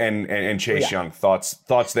 Ayuk and Chase Young,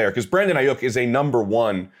 thoughts there? Because Brandon Ayuk is a number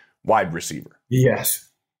one wide receiver. Yes.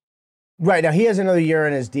 Right. Now, he has another year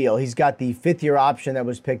in his deal. He's got the fifth-year option that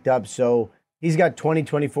was picked up, so he's got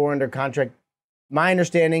 2024 under contract. My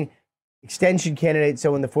understanding, extension candidate,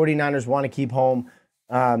 so when the 49ers want to keep home.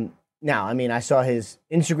 Now, I mean, I saw his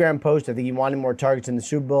Instagram post. I think he wanted more targets in the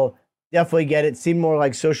Super Bowl. Definitely get it. Seemed more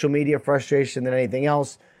like social media frustration than anything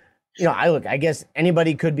else. I guess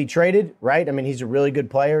anybody could be traded, right? I mean, he's a really good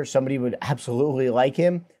player. Somebody would absolutely like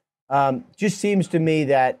him. Just seems to me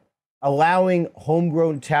that allowing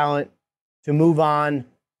homegrown talent to move on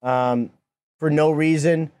for no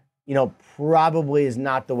reason, probably is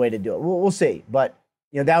not the way to do it. We'll see. But,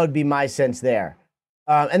 that would be my sense there.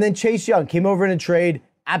 And then Chase Young came over in a trade,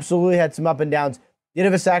 absolutely had some up and downs, did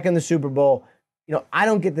have a sack in the Super Bowl. I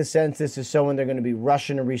don't get the sense this is someone they're going to be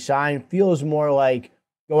rushing to re-sign. Feels more like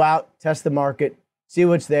go out, test the market, see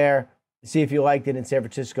what's there, see if you liked it in San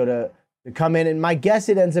Francisco to come in. And my guess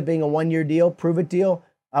it ends up being a one-year deal, prove-it deal,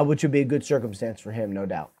 which would be a good circumstance for him, no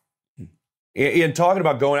doubt. And talking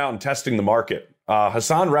about going out and testing the market,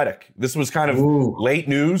 Hassan Reddick, this was kind of late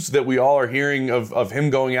news that we all are hearing of him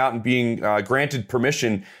going out and being granted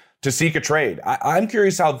permission to seek a trade. I'm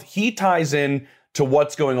curious how he ties in to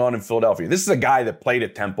what's going on in Philadelphia. This is a guy that played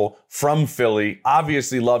at Temple, from Philly,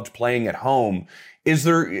 obviously loved playing at home. Is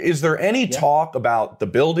there any talk about the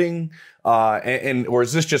building, or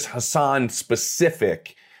is this just Hassan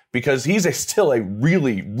specific? Because he's still a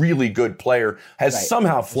really, really good player, has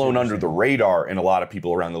somehow flown under the radar in a lot of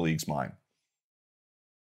people around the league's mind.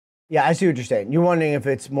 Yeah, I see what you're saying. You're wondering if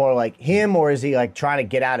it's more like him or is he like trying to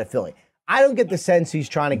get out of Philly? I don't get the sense he's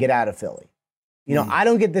trying to get out of Philly. I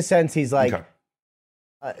don't get the sense he's like,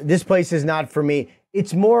 this place is not for me.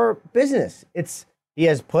 It's more business. He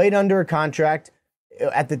has played under a contract.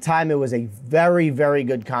 At the time, it was a very, very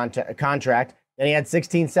good contract. Then he had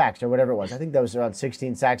 16 sacks or whatever it was. I think that was around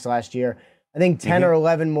 16 sacks last year. I think 10 or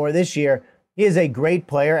 11 more this year. He is a great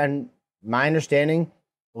player, and my understanding,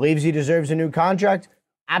 believes he deserves a new contract.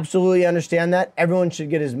 Absolutely understand that. Everyone should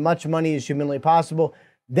get as much money as humanly possible.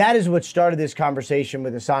 That is what started this conversation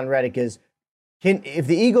with Hassan Reddick is, if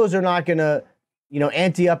the Eagles are not going to,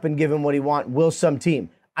 ante up and give him what he wants, will some team?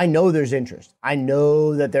 I know there's interest. I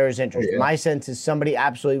know that there is interest. Yeah. My sense is somebody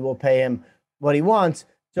absolutely will pay him what he wants.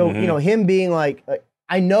 So, him being like,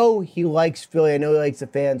 I know he likes Philly. I know he likes the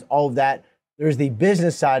fans, all of that. There's the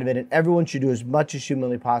business side of it, and everyone should do as much as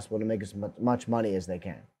humanly possible to make as much money as they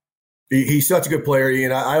can. He's such a good player,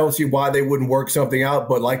 Ian. I don't see why they wouldn't work something out.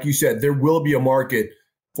 But like you said, there will be a market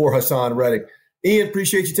for Hassan Reddick. Ian,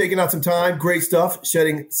 appreciate you taking out some time. Great stuff,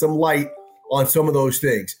 shedding some light on some of those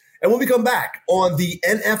things. And when we come back on the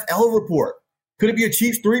NFL report, could it be a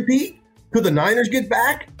Chiefs three-peat? Could the Niners get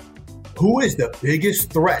back? Who is the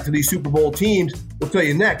biggest threat to these Super Bowl teams? We'll tell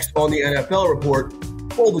you next on the NFL report.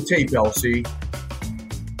 Roll the tape, LC.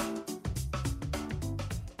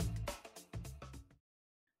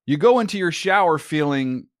 You go into your shower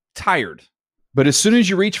feeling tired, but as soon as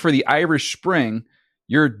you reach for the Irish Spring,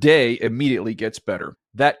 your day immediately gets better.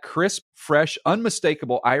 That crisp, fresh,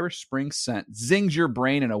 unmistakable Irish Spring scent zings your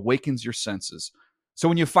brain and awakens your senses. So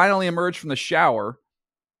when you finally emerge from the shower,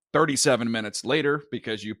 37 minutes later,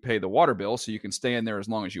 because you pay the water bill so you can stay in there as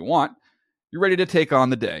long as you want, you're ready to take on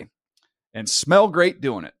the day. And smell great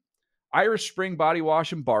doing it. Irish Spring Body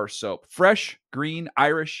Wash and Bar Soap. Fresh, green,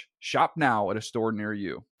 Irish. Shop now at a store near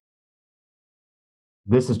you.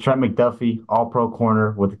 This is Trent McDuffie, All-Pro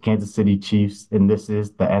corner with the Kansas City Chiefs, and this is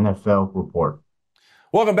the NFL Report.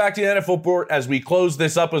 Welcome back to the NFL Report. As we close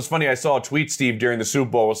this up, it was funny. I saw a tweet, Steve, during the Super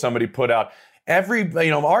Bowl where somebody put out,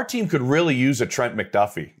 our team could really use a Trent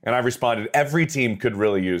McDuffie. And I responded, every team could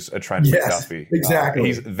really use a Trent McDuffie. Exactly.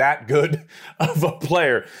 He's that good of a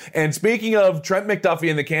player. And speaking of Trent McDuffie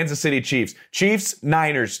and the Kansas City Chiefs,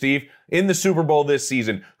 Niners, Steve, in the Super Bowl this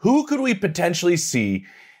season, who could we potentially see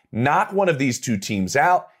knock one of these two teams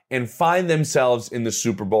out and find themselves in the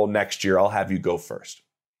Super Bowl next year? I'll have you go first.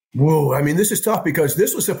 Whoa, I mean, this is tough because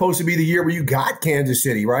this was supposed to be the year where you got Kansas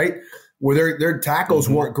City, right? Where their tackles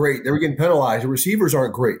weren't great. They were getting penalized. The receivers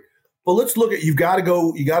aren't great. But let's look at, you got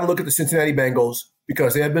to look at the Cincinnati Bengals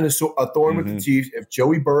because they have been a thorn with the Chiefs. If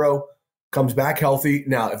Joey Burrow comes back healthy,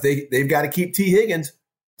 now if they've got to keep T. Higgins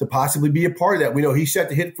to possibly be a part of that. We know he's set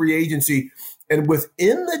to hit free agency. And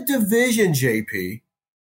within the division, JP,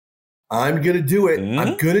 I'm going to do it.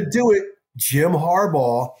 I'm going to do it. Jim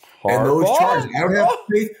Harbaugh and those Chargers.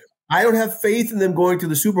 I don't have faith in them going to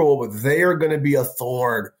the Super Bowl, but they are going to be a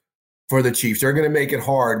thorn for the Chiefs. They're going to make it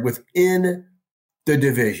hard within the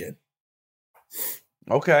division.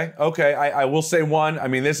 Okay. I will say one. I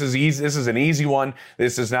mean, this is easy. This is an easy one.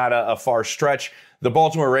 This is not a far stretch. The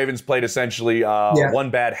Baltimore Ravens played essentially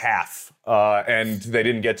one bad half, and they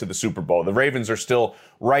didn't get to the Super Bowl. The Ravens are still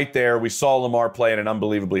right there. We saw Lamar play at an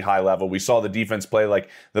unbelievably high level. We saw the defense play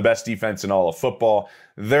like the best defense in all of football.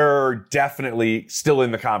 They're definitely still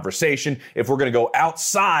in the conversation. If we're going to go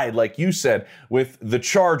outside, like you said, with the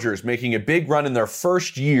Chargers making a big run in their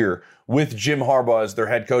first year with Jim Harbaugh as their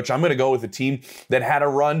head coach, I'm going to go with a team that had a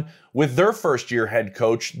run with their first-year head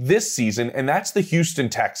coach this season, and that's the Houston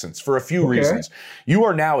Texans for a few reasons. You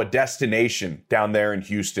are now a destination down there in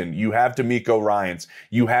Houston. You have DeMeco Ryans.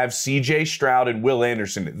 You have C.J. Stroud and Will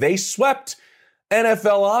Anderson. They swept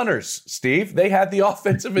NFL honors, Steve. They had the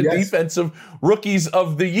offensive and defensive rookies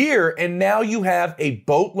of the year, and now you have a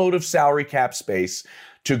boatload of salary cap space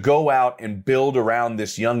to go out and build around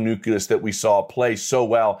this young nucleus that we saw play so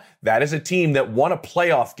well. That is a team that won a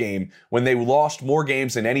playoff game when they lost more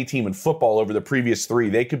games than any team in football over the previous three.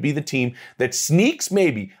 They could be the team that sneaks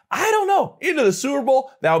maybe, I don't know, into the Super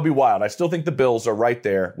Bowl. That would be wild. I still think the Bills are right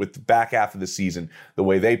there with the back half of the season, the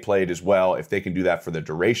way they played as well. If they can do that for the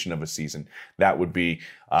duration of a season, that would be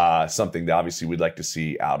something that obviously we'd like to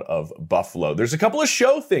see out of Buffalo. There's a couple of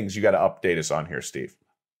show things you got to update us on here, Steve.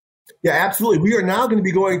 Yeah, absolutely. We are now going to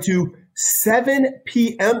be going to 7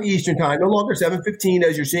 p.m. Eastern time, no longer 7:15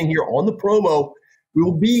 as you're seeing here on the promo. We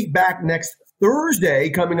will be back next Thursday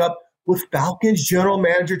coming up with Falcons general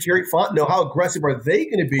manager Terry Fontenot. How aggressive are they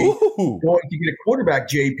going to be going to get a quarterback,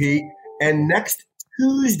 JP? And next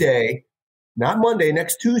Tuesday, not Monday,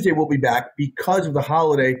 next Tuesday we'll be back because of the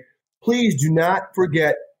holiday. Please do not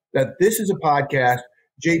forget that this is a podcast.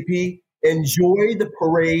 JP, enjoy the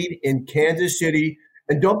parade in Kansas City.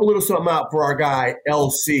 And dump a little something out for our guy,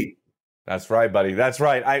 LC. That's right, buddy. That's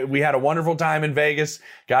right. We had a wonderful time in Vegas.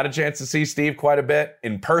 Got a chance to see Steve quite a bit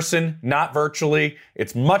in person, not virtually.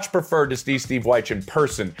 It's much preferred to see Steve Wyche in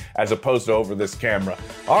person as opposed to over this camera.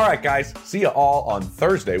 All right, guys. See you all on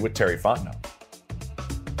Thursday with Terry Fontenot.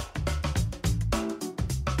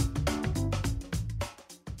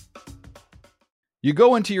 You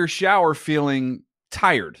go into your shower feeling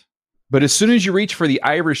tired, but as soon as you reach for the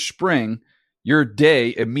Irish Spring, your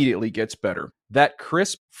day immediately gets better. That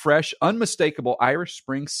crisp, fresh, unmistakable Irish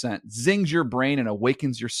Spring scent zings your brain and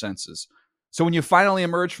awakens your senses. So when you finally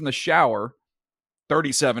emerge from the shower,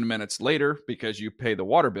 37 minutes later, because you pay the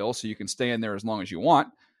water bill so you can stay in there as long as you want,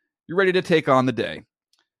 you're ready to take on the day.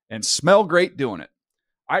 And smell great doing it.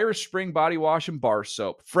 Irish Spring Body Wash and Bar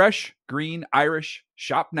Soap. Fresh, green, Irish.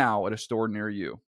 Shop now at a store near you.